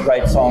I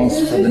write songs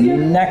for the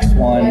next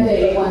one,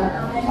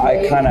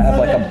 I kind of have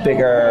like a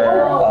bigger,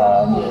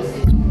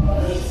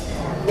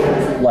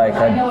 like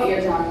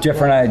a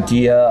different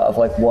idea of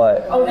like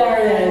what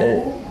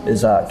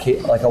is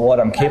like what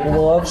I'm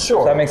capable of. Sure.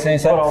 Does that make any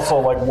sense? But also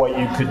like what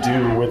you could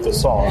do with the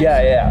song.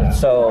 Yeah.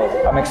 So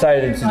I'm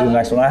excited to do the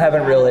next one. I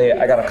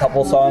got a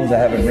couple songs I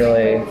haven't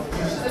really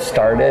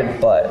started,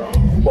 but...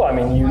 Well, I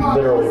mean, you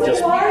literally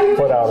just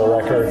put out a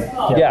record.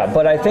 Yeah,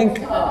 but I think,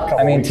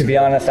 to be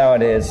honest,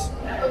 nowadays,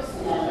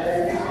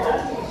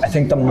 I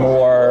think the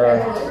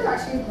more...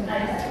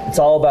 It's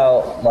all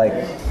about, like,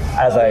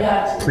 as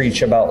I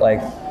preach about,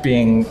 like,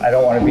 I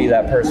don't want to be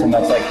that person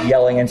that's, like,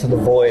 yelling into the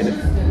void.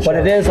 But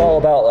it is all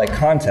about, like,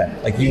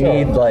 content. Like, you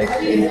need, like,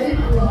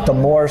 the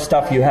more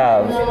stuff you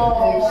have.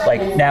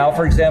 Like, now,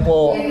 for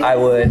example, I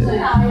don't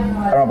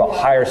know about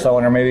hire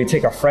someone or maybe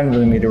take a friend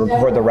with me to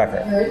record the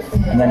record.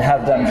 And then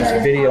have them just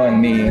videoing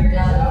me,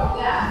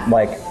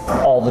 like,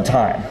 all the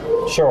time.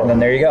 Sure. And then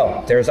there you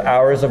go. There's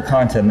hours of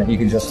content that you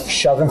can just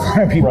shove in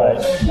front of people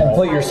and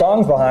put your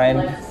songs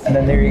behind, and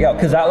then there you go.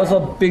 Because that was a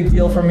big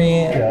deal for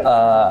me,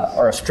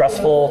 or a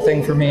stressful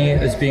thing for me,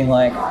 is being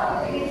like,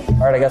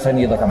 all right, I guess I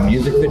need like a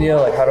music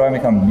video. Like, how do I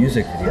make a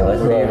music video?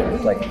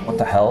 Like, what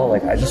the hell?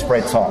 Like, I just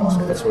write songs.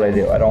 Like, that's what I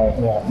do. I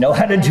don't know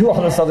how to do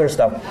all this other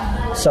stuff.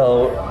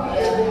 So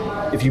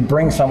if you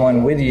bring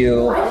someone with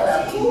you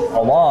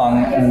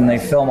along and they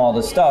film all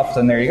this stuff,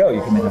 then there you go.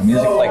 You can make a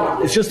music.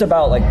 Like, it's just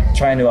about like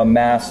trying to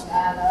amass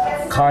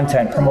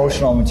content,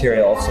 promotional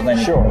material, so then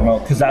you can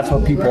promote, because that's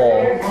what people...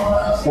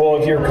 Well,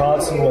 if you're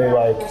constantly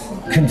like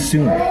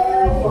consuming,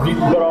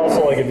 but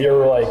also like if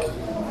you're like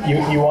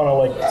you want to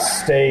like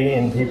stay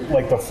in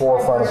like the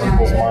forefront of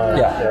people's minds.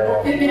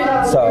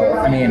 So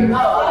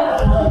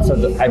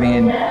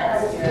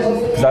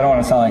because I don't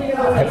want to sound like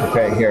a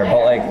hypocrite here,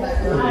 but like,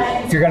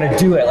 if you're gonna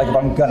do it, like if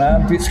I'm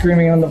gonna be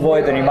screaming in the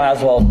void, then you might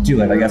as well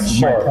do it. I guess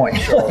is my point.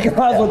 Like, you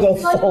might as well go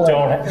full.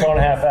 Don't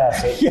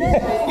half-ass it.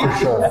 For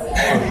sure.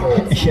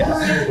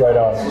 Yeah. Right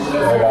on.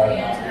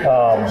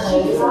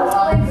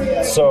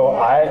 So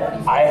I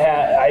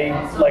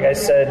like I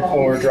said when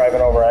we were driving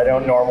over, I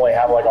don't normally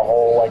have like a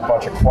whole like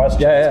bunch of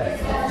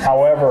questions.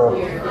 However,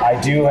 I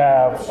do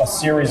have a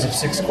series of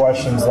 6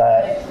 questions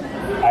that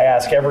I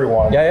ask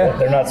everyone.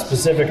 They're not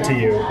specific to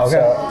you. Okay.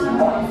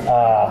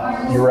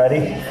 So, you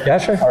ready? Yeah,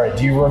 sure. All right.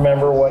 Do you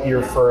remember what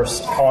your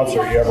first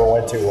concert you ever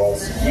went to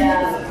was?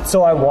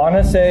 So I want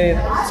to say,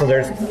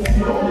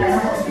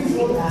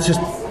 it's just,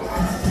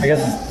 I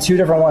guess it's 2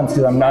 different ones,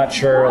 because I'm not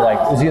sure. Like,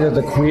 it was either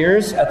the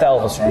Queers at the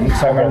Elvis Room,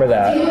 so I remember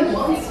that,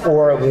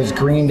 or it was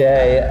Green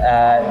Day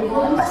at,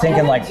 I think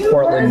in like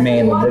Portland,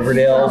 Maine, the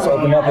Riverdales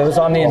opened up. It was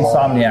on the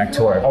Insomniac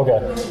tour.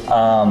 Okay.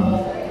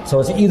 So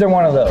it's either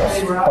one of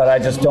those, but I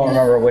just don't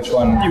remember which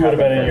one. You would have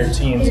been in your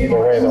teens either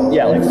way, though.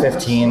 Yeah, like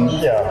 15.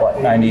 Yeah. What,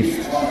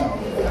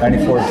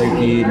 94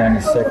 GP,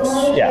 96.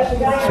 Yeah,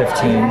 like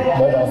 15.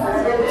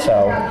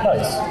 So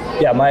nice.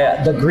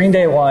 Yeah, the Green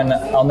Day one,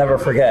 I'll never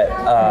forget.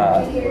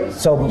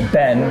 So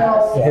Ben,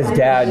 his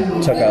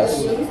dad took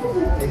us.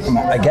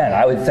 Again,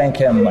 I would thank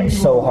him like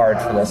so hard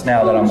for this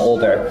now that I'm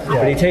older.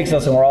 But he takes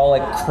us and we're all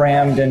like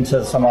crammed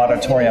into some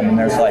auditorium, and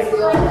there's like,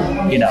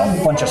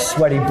 a bunch of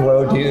sweaty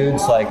bro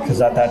dudes, like, because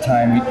at that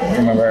time,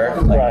 remember,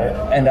 like,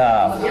 and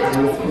the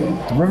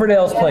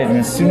Riverdales played, and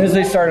as soon as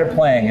they started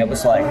playing, it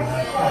was like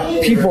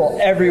people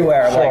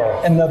everywhere, like,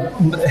 and I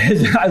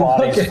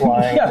look at,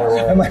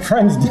 and my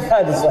friend's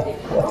dad is like,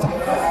 what the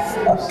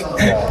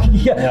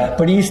fuck?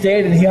 But he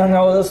stayed and he hung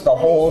out with us the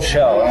whole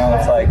show, and I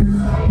was like,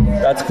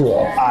 that's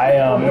cool.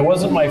 It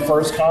wasn't my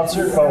first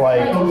concert, but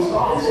like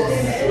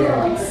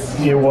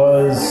it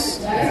was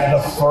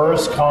the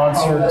first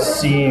concert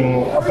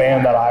seeing a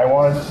band that I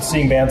wanted,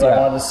 seeing bands I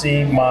wanted to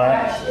see.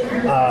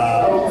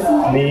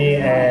 Me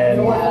and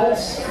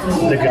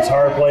the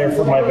guitar player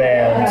for my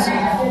band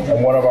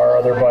and one of our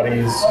other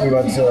buddies, we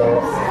went to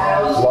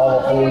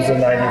Lollapalooza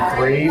in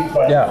 '93.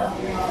 But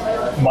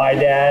my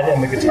dad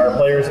and the guitar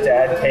player's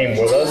dad came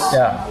with us.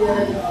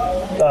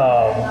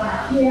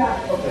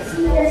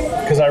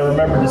 Because I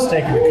remember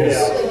distinctly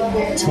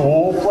because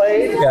Tool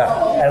played,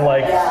 and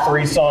like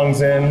 3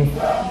 songs in,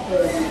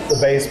 the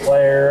bass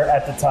player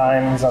at the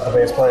time, he's not the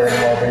bass player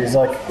anymore, but he's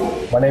like,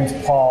 my name's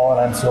Paul and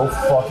I'm so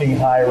fucking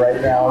high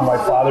right now, and my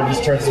father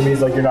just turns to me,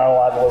 he's like, you're not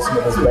allowed to listen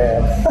to this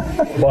band.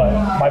 But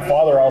my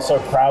father also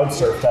crowd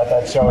surfed at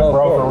that show and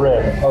broke a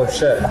rib. Oh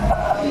shit.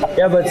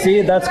 Yeah, but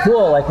see, that's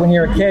cool. Like when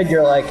you're a kid,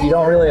 you're like, you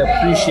don't really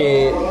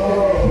appreciate,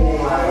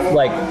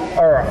 like,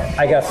 or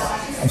I guess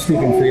I'm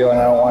speaking for you and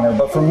I don't want to,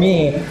 but for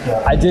me,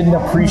 I didn't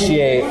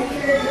appreciate,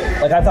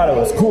 like, I thought it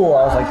was cool.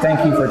 I was like,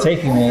 thank you for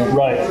taking me.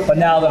 But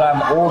now that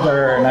I'm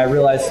older and I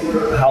realize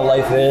how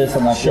life is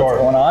and like what's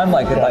going on,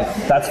 like,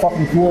 that's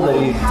fucking cool that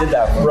you did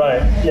that for me.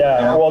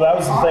 Well, that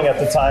was the thing at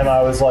the time.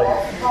 I was like,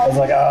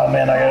 oh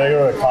man, I gotta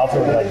go to a concert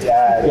with my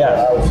dad. But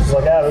I was just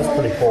like, that's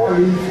pretty cool.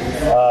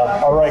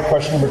 All right,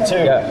 question number 2.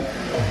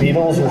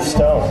 Beatles or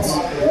Stones?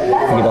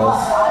 Beatles.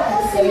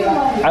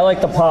 I like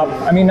the pop.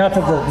 I mean, not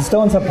that the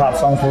Stones have pop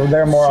songs, but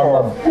they're more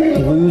on the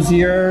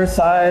bluesier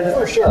side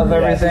of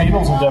everything.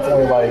 Beatles are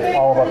definitely like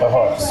all about the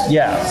hooks.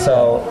 Yeah,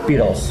 so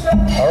Beatles.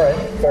 All right,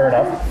 fair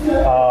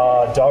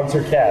enough. Dogs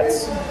or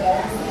cats? I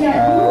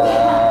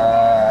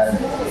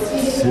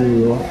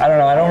don't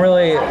know. I don't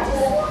really.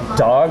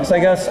 dogs, I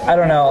guess. I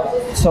don't know.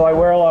 So I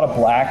wear a lot of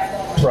black.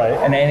 Right.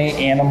 And any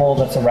animal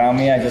that's around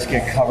me, I just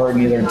get covered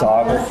in either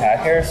dog or cat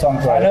hair. So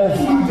I'm kind of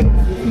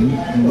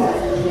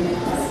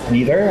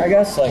neither, I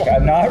guess. Like,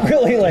 I'm not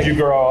really like... Did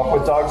you grow up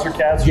with dogs or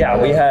cats?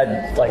 Yeah, we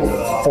had like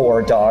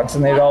 4 dogs,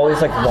 and they'd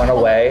always like run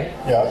away.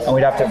 Yeah. And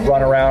we'd have to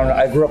run around.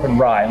 I grew up in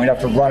Rye, and we'd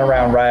have to run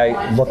around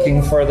Rye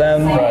looking for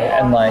them. Right.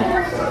 And like,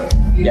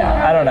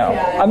 yeah, I don't know.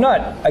 I'm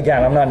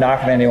not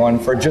knocking anyone.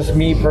 For just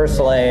me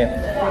personally,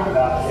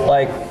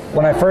 like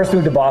when I first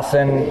moved to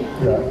Boston,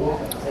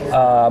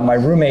 my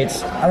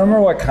roommates, I don't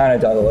remember what kind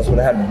of dog it was, but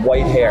it had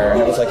white hair,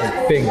 and it was like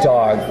this big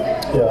dog.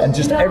 Yeah. And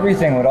just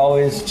everything would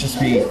always just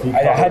be,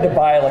 I had to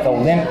buy like a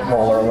lint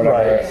roller or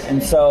whatever. Right.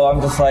 And so I'm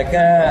just like,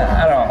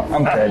 I don't know,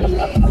 I'm good.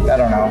 I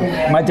don't know.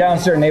 My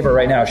downstairs neighbor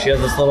right now, she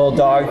has this little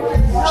dog.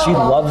 She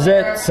loves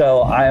it,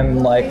 so I'm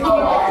like,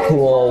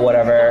 cool,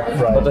 whatever.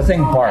 Right. But the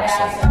thing barks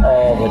like,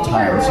 all the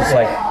time. It's just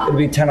like, it'd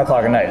be 10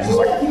 o'clock at night. It's just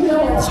like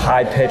this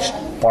high-pitched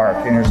bark,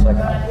 and you're just like,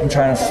 I'm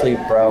trying to sleep,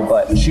 bro.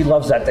 But she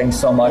loves that thing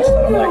so much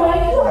that I'm like,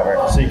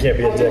 whatever. So you can't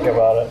be a dick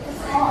about it?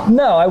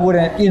 No, I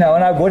wouldn't, and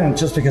I wouldn't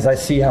just because I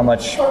see how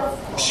much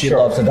she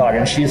loves the dog,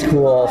 and she's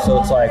cool, so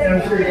it's like,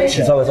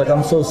 she's always like,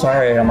 I'm so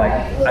sorry, and I'm like,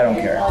 I don't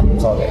care.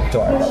 It's all good.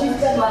 Don't worry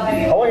about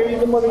it. How long have you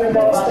been living in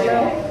Boston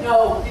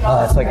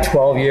now? It's like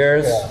 12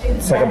 years. Yeah.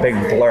 It's like a big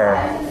blur.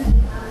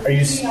 Are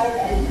you...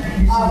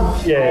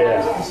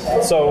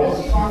 Yeah. So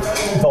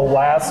the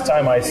last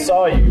time I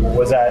saw you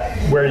was at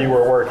where you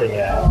were working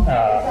at.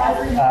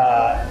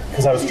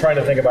 Because I was trying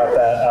to think about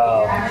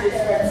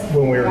that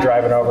when we were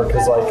driving over,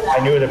 because like I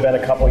knew it had been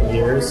a couple of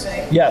years.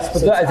 Yes,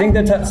 but I think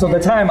so the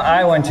time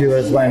I went to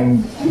is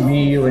when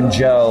me, you, and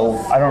Joe,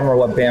 I don't remember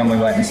what band we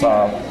went and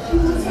saw,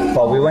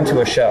 but we went to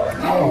a show.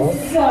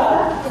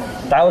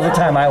 That was the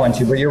time I went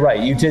to, but you're right.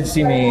 You did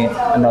see me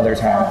another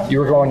time. You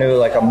were going to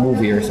like a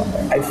movie or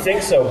something. I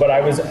think so, but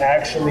I was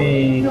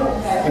actually,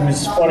 it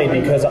was funny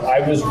because I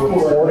was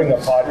recording a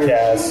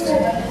podcast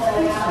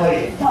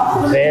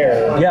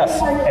there. Yes.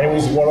 And it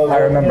was one of the, I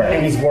remember.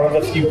 It was one of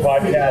the few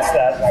podcasts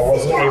that I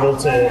wasn't able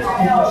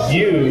to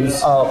use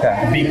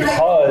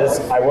because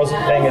I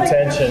wasn't paying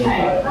attention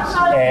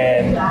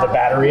and the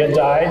battery had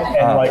died,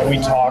 and like we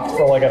talked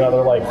for like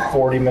another like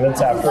 40 minutes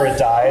after it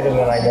died, and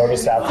then I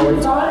noticed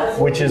afterwards,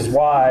 which is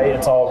why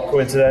it's all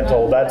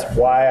coincidental. That's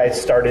why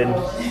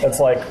that's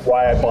like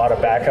why I bought a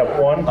backup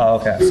one. Oh,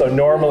 okay. So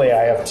normally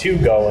I have 2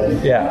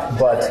 going. Yeah.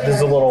 But this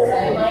is a little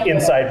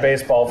inside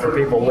baseball for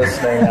people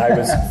listening. I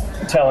was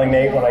telling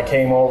Nate when I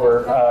came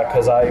over,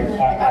 because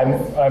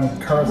I'm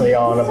currently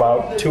on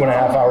about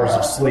 2.5 hours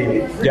of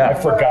sleep. Yeah. I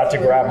forgot to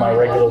grab my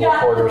regular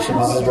recorder, so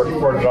this is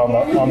recorded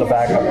on the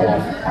backup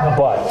one.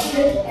 But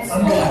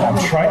I'm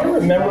trying to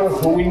remember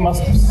who we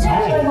must have seen.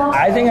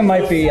 I think it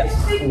might be,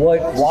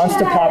 what wants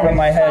to pop in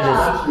my head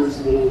is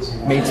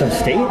Mates of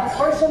State,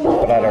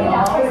 but I don't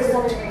know.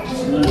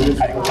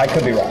 I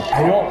could be wrong.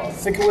 I don't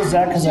think it was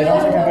that, because I don't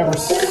think I've ever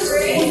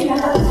seen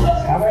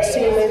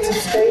Mates of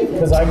State,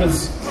 because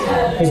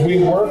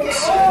we worked.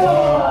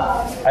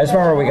 I just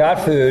remember we got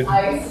food.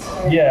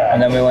 Yeah.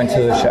 And then we went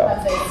to the show.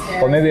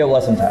 But maybe it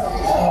wasn't that.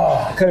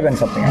 It could have been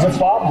something else. Was it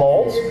Bob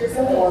Mould?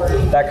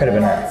 That could have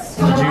been it.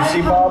 Did you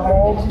see Bob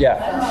Mould?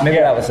 Yeah. Maybe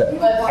that was it.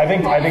 I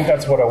think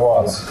that's what it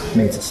was.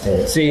 Mates of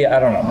State. See, I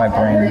don't know. My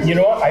brain. You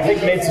know what? I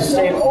think Mates of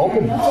State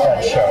opened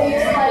that show.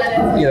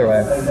 Either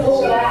way.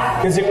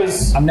 Because it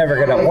was... I'm never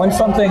going to... Once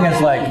something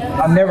is like,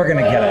 I'm never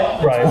going to get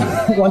it. Right.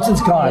 Once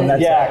it's gone,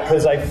 that's it.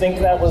 Because I think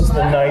that was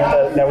the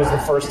night that was the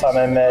first time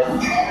I met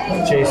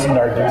Jason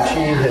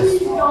Narducci, his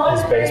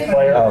bass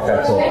player. Oh,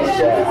 okay, cool.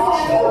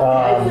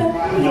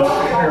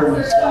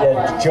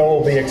 Yeah. Joe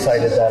will be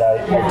excited that I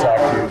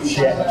talked to you.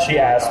 She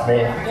asked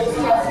me.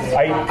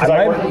 I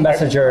might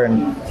message her.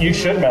 And you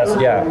should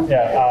message her.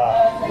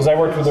 Yeah. Because I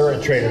worked with her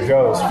at Trader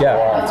Joe's for a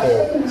while,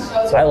 too.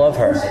 So, I love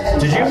her.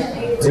 Did you?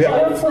 Did you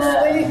work for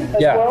Flea as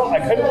well? I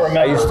couldn't remember.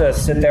 I used to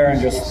sit there and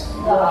just...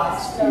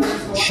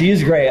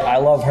 She's great. I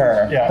love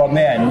her. Yeah. But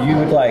man, you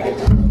would like...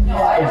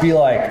 It'd be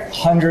like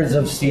hundreds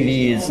of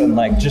CDs and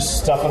like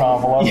just stuffing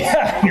envelopes.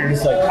 Yeah, you're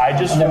just like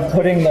and then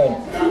putting the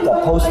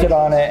Post-it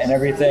on it and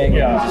everything.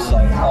 Yeah, and just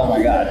like, oh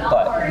my god.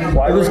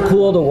 But it was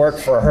cool to work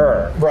for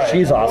her. Right,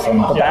 she's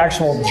awesome. But the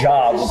actual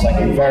job was like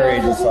very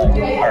just like,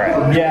 all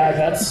right. Yeah,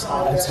 that's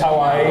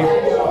how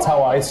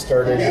I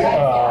started.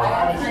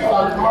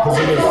 Because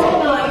it was.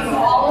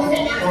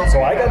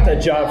 So I got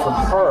that job from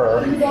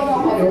her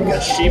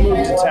because she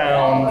moved to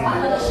town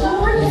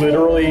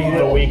literally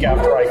the week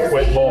after I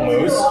quit Bull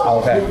Moose.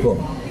 Okay, cool.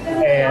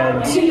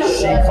 And she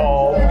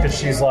called because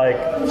she's like,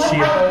 she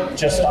had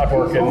just stopped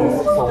working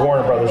for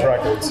Warner Brothers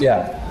Records.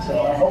 Yeah.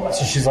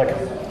 So she's like,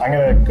 I'm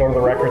going to go to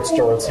the record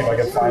store and see if I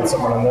can find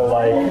someone. And they're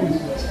like,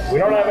 we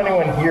don't have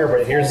anyone here,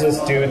 but here's this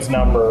dude's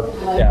number.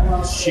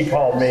 Yeah. She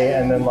called me,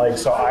 and then like,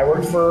 so I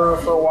worked for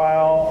her for a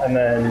while, and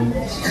then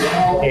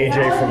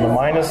AJ from the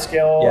Minus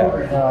Skill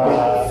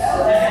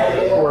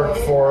worked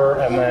for,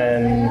 and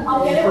then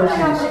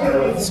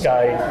this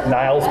guy,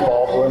 Niles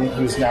Baldwin,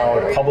 who's now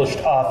a published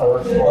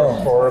author,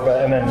 worked for her,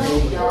 and then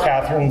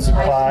Catherine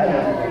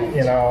Zapat,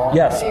 you know.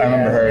 Yes, I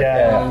remember her.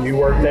 Yeah, and you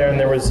worked there, and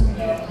there was,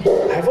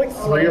 I have like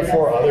 3 or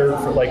 4 other,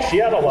 like, she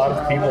had a lot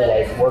of people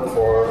like work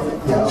for her.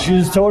 You know.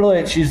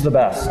 She's the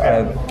best.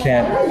 I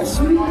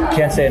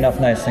can't say enough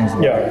nice things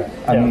about her.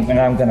 And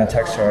I'm gonna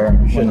text her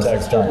when this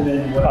is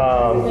done.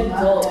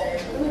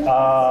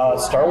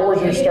 Star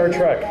Wars or Star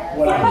Trek?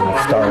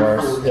 Star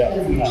Wars. Yeah.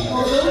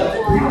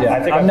 I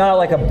think I'm not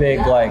like a big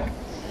like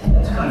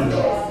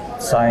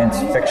science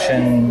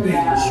fiction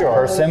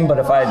person, but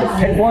if I had to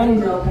pick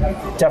one,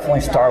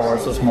 definitely Star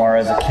Wars was more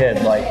as a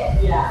kid. Like,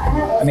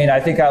 I mean, I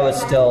think I was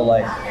still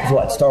like,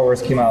 Star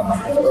Wars came out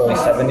in the early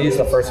 70s,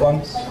 the first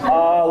one?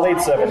 Late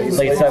 70s.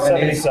 Late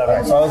 70s?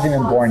 Right, so I wasn't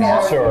even born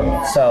yet. Sure.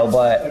 So,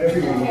 but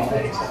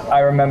I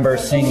remember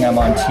seeing them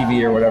on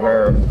TV or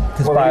whatever.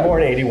 Were you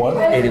born in 81?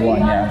 81,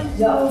 yeah.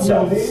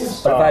 So, but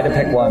if I had to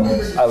pick one,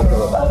 I would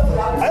go with that.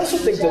 I also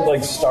think that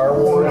like Star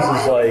Wars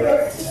is like,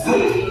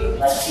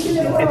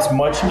 it's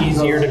much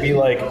easier to be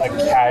like a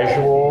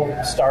casual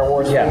Star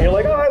Wars fan. You're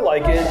like, oh, I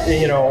like it.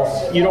 You know,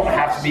 you don't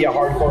have to be a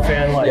hardcore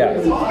fan. Like,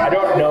 I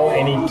don't know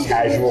any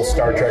casual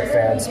Star Trek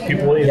fans.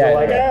 People either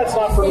it's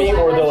not for me,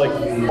 or they're like,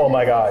 oh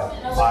my god,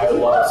 I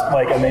love,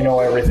 like, and they know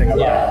everything about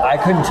it. I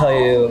couldn't tell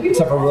you,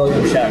 except for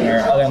William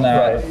Shatner. Other than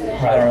that,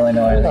 I don't really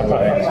know anything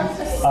about it.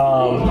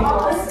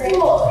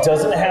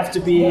 Doesn't have to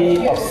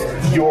be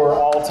your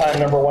all-time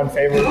number one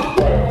favorite.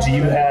 Do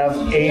you have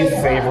a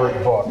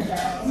favorite book?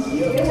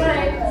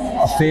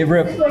 A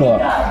favorite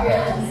book? I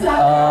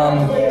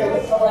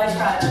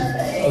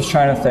was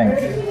trying to think.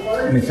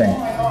 Let me think.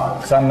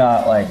 Because I'm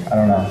not like, I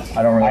don't know.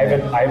 I don't really.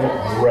 I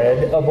haven't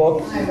read a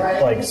book,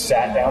 like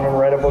sat down and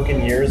read a book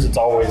in years. It's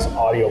always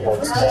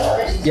audiobooks now.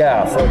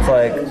 Yeah, so it's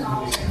like,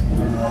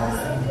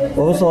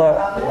 what was the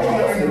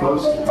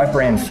last? My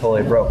brain's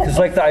totally broke. Because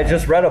like I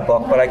just read a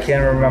book, but I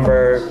can't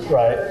remember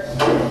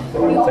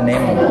the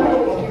name of it.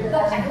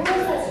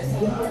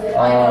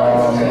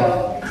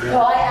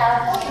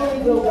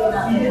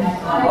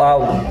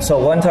 So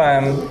one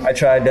time I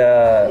tried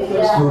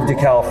to move to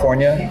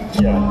California,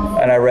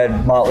 and I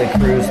read Motley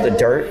Crue's The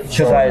Dirt,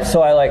 because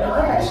I like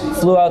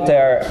flew out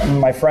there, and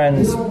my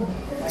friends,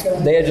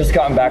 they had just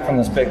gotten back from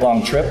this big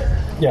long trip,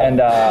 and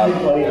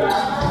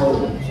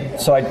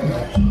so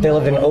they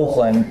lived in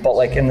Oakland, but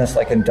like in this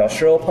like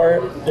industrial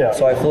part.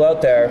 So I flew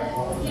out there,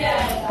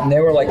 and they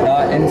were like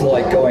not into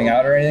like going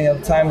out or anything at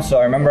the time. So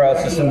I remember I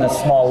was just in this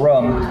small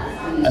room,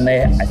 and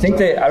I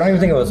don't even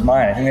think it was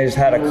mine. I think they just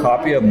had a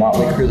copy of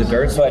Motley Crue The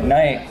Dirt. So at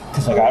night,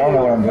 because like I don't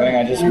know what I'm doing,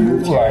 I just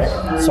moved here.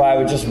 So I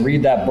would just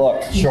read that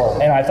book.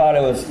 And I thought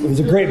it was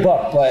a great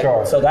book.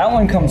 But so that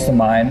one comes to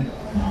mind.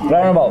 But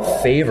I don't know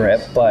about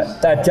favorite,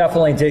 but that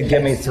definitely did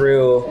get me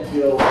through.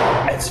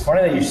 It's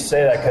funny that you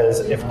say that,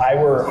 because if I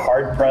were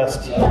hard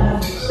pressed,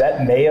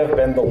 that may have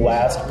been the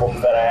last book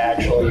that I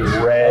actually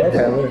read.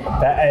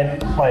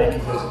 And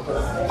like,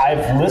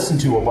 I've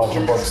listened to a bunch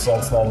of books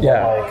since then.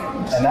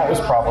 And that was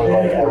probably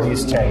like at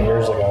least 10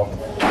 years ago.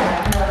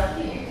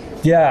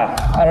 Yeah,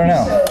 I don't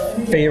know.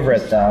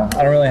 Favorite though,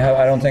 I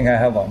don't think I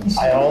have one.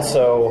 I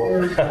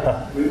also,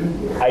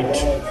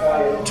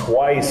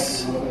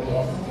 twice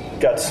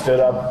got stood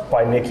up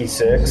by Nikki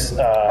Sixx.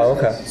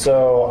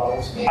 So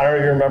I don't know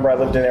if you remember, I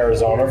lived in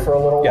Arizona for a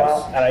little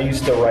while, and I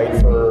used to write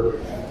for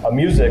a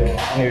music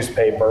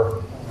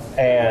newspaper,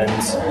 and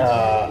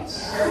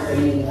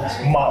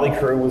Motley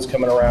Crue was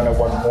coming around at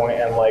one point,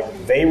 and like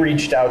they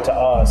reached out to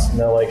us, and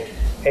they're like,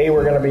 hey,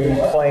 we're going to be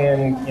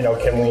playing,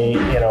 can we,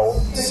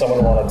 does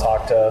someone want to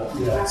talk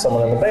to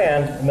someone in the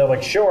band? And they're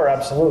like, sure,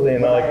 absolutely.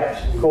 And they're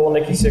like, cool,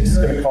 Nikki Sixx is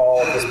going to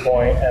call at this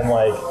point. And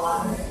like,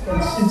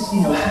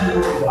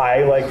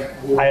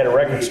 I had a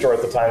record store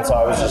at the time, so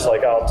I was just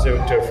like, I'll do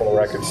it from the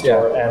record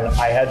store. And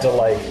I had to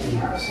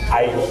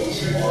I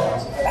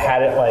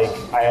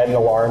had an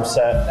alarm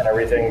set and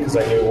everything, because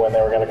I knew when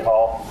they were going to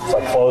call. So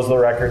I closed the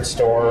record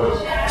store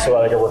so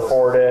that I could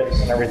record it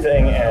and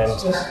everything. And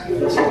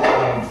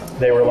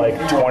they were like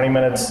 20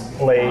 minutes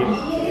late.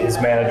 His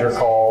manager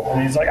called,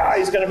 and he's like,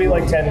 he's going to be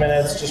like 10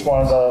 minutes. Just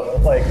wanted to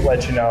like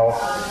let you know.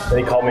 And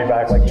he called me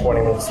back like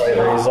 20 minutes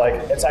later. He's like,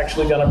 it's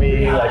actually going to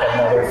be like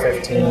another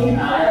 15.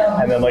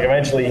 And then like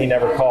eventually he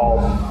never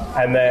called.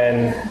 And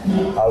then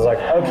I was like,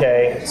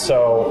 okay.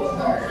 So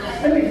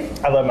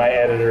I let my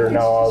editor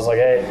know. I was like,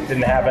 hey, it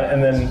didn't happen.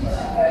 And then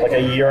like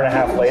a year and a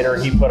half later,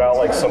 he put out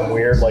like some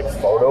weird like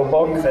photo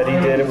book that he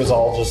did. It was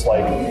all just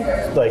like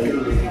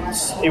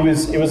it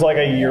was like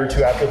a year or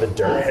two after The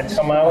Dirt had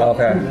come out.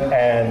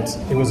 And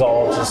it was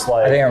all just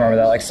like, I think I remember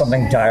that, like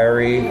something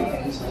diary.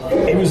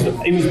 It was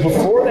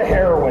before the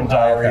Heroin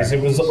Diaries.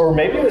 It was, or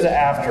maybe it was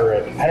after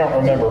it. I don't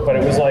remember, but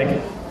it was like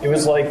it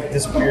was like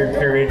this weird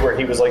period where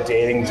he was like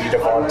dating Dita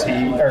Von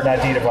Teese, or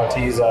not Dita Von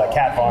Teese,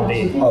 Kat Von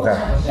D. Okay.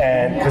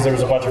 And because there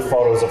was a bunch of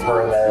photos of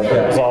her in there, but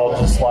it was all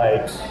just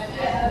like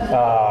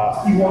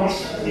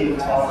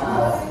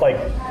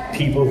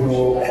people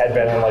who had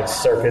been in like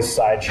circus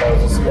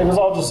sideshows. It was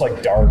all just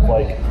like dark,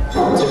 like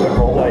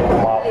typical like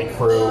Motley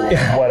Crue,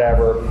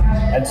 whatever.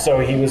 And so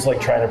he was like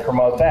trying to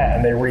promote that,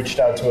 and they reached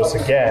out to us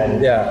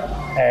again. Yeah.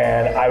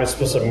 And I was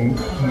supposed to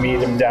meet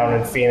him down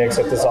in Phoenix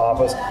at this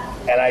office.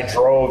 And I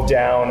drove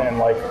down, and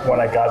like when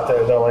I got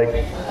there, they're like,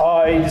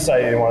 "Oh, he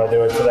decided he didn't want to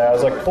do it today." I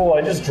was like, "Cool,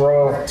 I just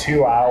drove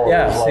 2 hours."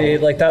 Yeah, see,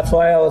 like that's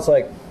why I was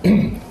like,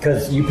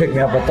 because you picked me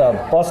up at the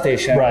bus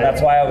station. Right.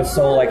 That's why I was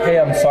so like, "Hey,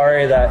 I'm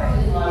sorry that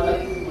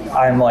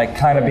I'm like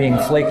kind of being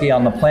flaky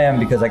on the plan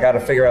because I got to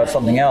figure out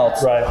something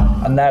else." Right.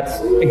 And that's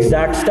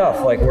exact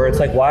stuff, like where it's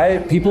like, why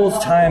people's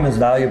time is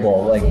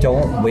valuable. Like,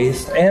 don't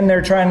waste. And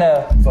they're trying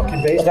to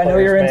fucking bass like, I know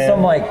you're in players,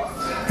 some man. like.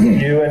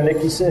 You and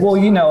Nikki Sixx. Well,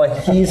 you know,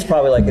 he's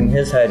probably like in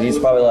his head, he's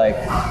probably like,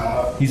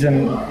 he's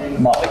in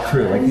Motley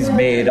Crue, like he's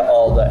made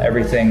all the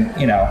everything,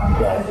 you know.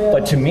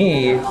 But to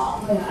me,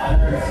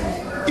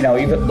 you know,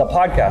 even the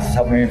podcast is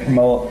helping me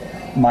promote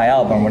my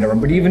album or whatever.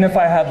 But even if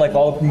I had like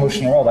all the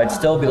promotion in the world, I'd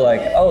still be like,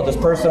 oh, this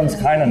person's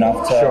kind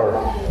enough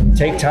to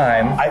take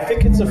time. I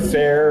think it's a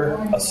fair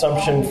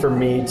assumption for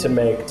me to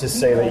make to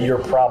say that you're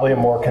probably a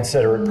more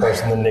considerate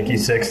person than Nikki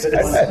Sixx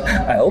is.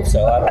 I hope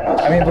so.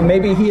 I mean, but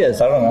maybe he is.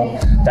 I don't know.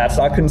 That's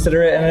not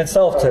considerate in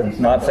itself to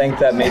not think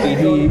that maybe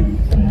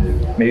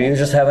he was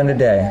just having a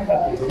day.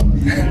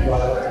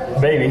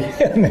 Maybe.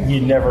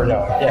 You never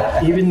know.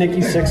 Yeah. Even Nikki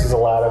Sixx is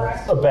allowed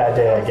a bad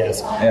day, I guess.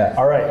 Yeah.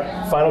 All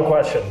right. Final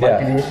question. Might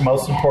be the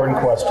most important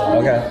question.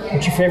 Okay.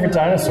 What's your favorite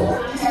dinosaur?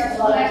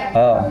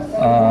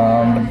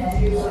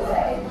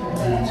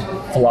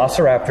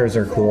 Velociraptors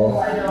are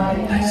cool.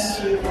 Nice.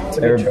 That's a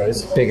They were good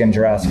choice. big in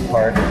Jurassic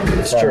Park.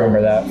 It's I true.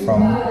 remember that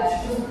from.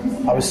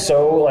 I was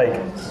so like.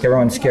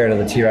 Everyone's scared of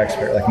the T-Rex,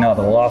 but like, no,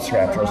 the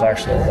Velociraptor is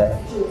actually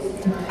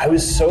I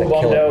was so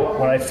bummed killer. out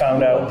when I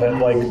found out that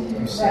like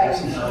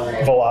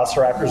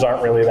velociraptors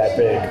aren't really that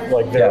big.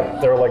 Like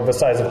they're like the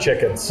size of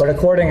chickens. But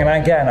according, and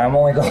again, I'm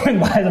only going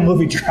by the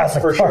movie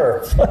Jurassic For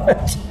Park. sure.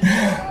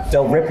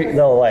 They'll rip you.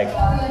 They'll like.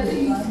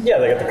 Yeah,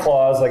 they got the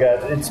claws.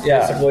 It's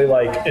basically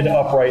like an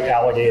upright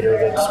alligator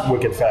that's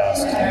wicked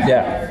fast.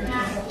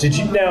 Yeah.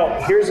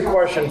 Now, here's a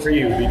question for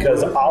you,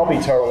 because I'll be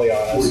totally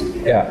honest.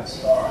 Yeah.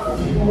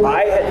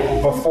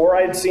 Before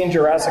I had seen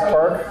Jurassic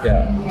Park,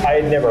 I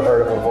had never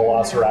heard of a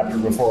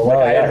velociraptor before. Like,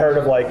 I had heard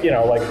of like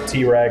a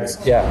T-Rex,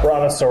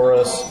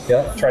 Brontosaurus,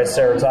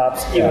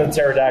 Triceratops, even the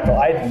pterodactyl.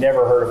 I had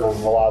never heard of a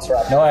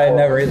velociraptor. No, I had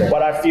never either.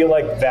 But I feel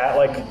like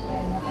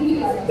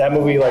that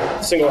movie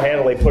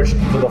single-handedly pushed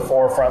to the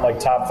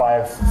forefront top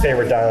 5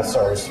 favorite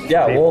dinosaurs.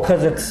 Yeah, well,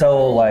 because it's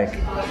so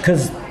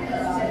because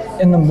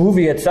in the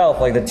movie itself,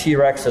 the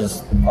T-Rex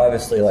is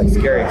obviously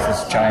scary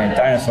because it's a giant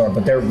dinosaur,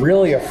 but they're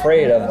really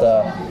afraid of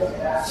the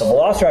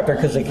Velociraptor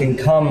because it can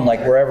come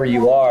wherever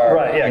you are.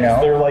 Right, yeah, you know?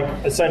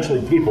 they're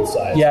essentially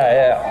people-sized.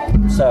 Yeah.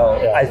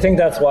 So I think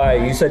that's why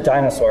you said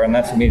dinosaur, and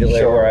that's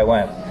immediately where I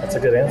went. That's a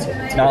good answer.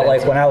 Not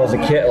when I was a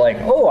kid, when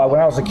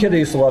I was a kid I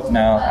used to love.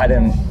 No, I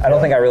don't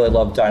think I really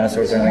loved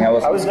dinosaurs or anything. I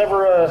was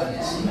never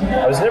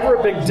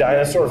a big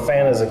dinosaur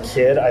fan as a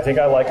kid. I think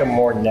I like them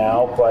more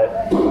now,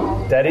 but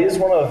that is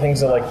one of the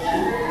things that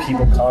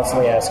people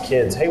constantly ask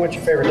kids, hey, what's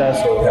your favorite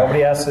dinosaur?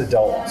 Nobody asks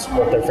adults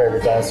what their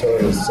favorite dinosaur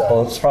is. So.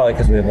 Well, it's probably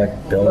because we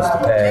have bills to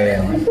pay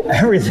and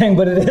everything,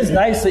 but it is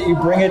nice that you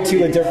bring it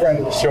to a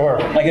different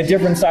a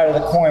different side of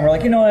the coin.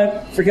 We're you know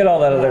what, forget all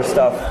that other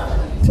stuff.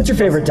 What's your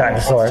favorite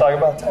dinosaur? Let's talk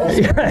about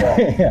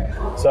dinosaurs.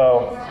 Yeah.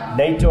 So,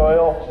 Nate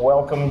Doyle,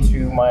 welcome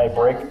to my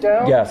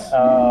breakdown. Yes. It's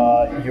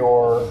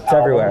album,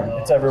 everywhere.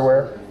 It's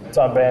everywhere. It's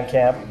on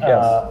Bandcamp.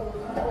 Yes.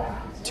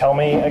 Tell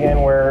me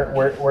again where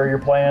you're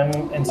playing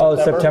in September. Oh,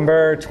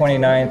 September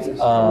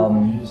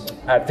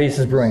 29th at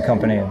Faces Brewing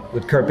Company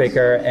with Kurt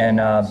Baker and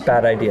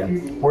Bad Idea.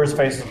 Where's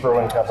Faces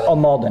Brewing Company? Oh,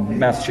 Malden,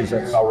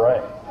 Massachusetts. All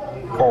right.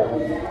 Cool.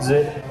 Is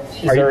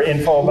there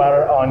info about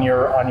it on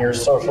your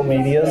social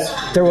medias?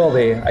 There will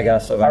be, I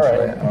guess,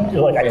 eventually. All right.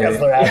 You're I guess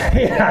there has to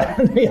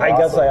be. Yeah, I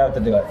guess I have to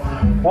do it.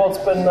 Well, it's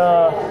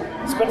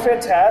been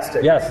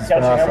fantastic. Yes, it's been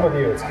awesome. Catching up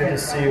with you. It's good to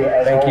see you.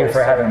 Thank you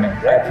for having me.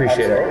 Yeah, I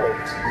appreciate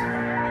absolutely. it.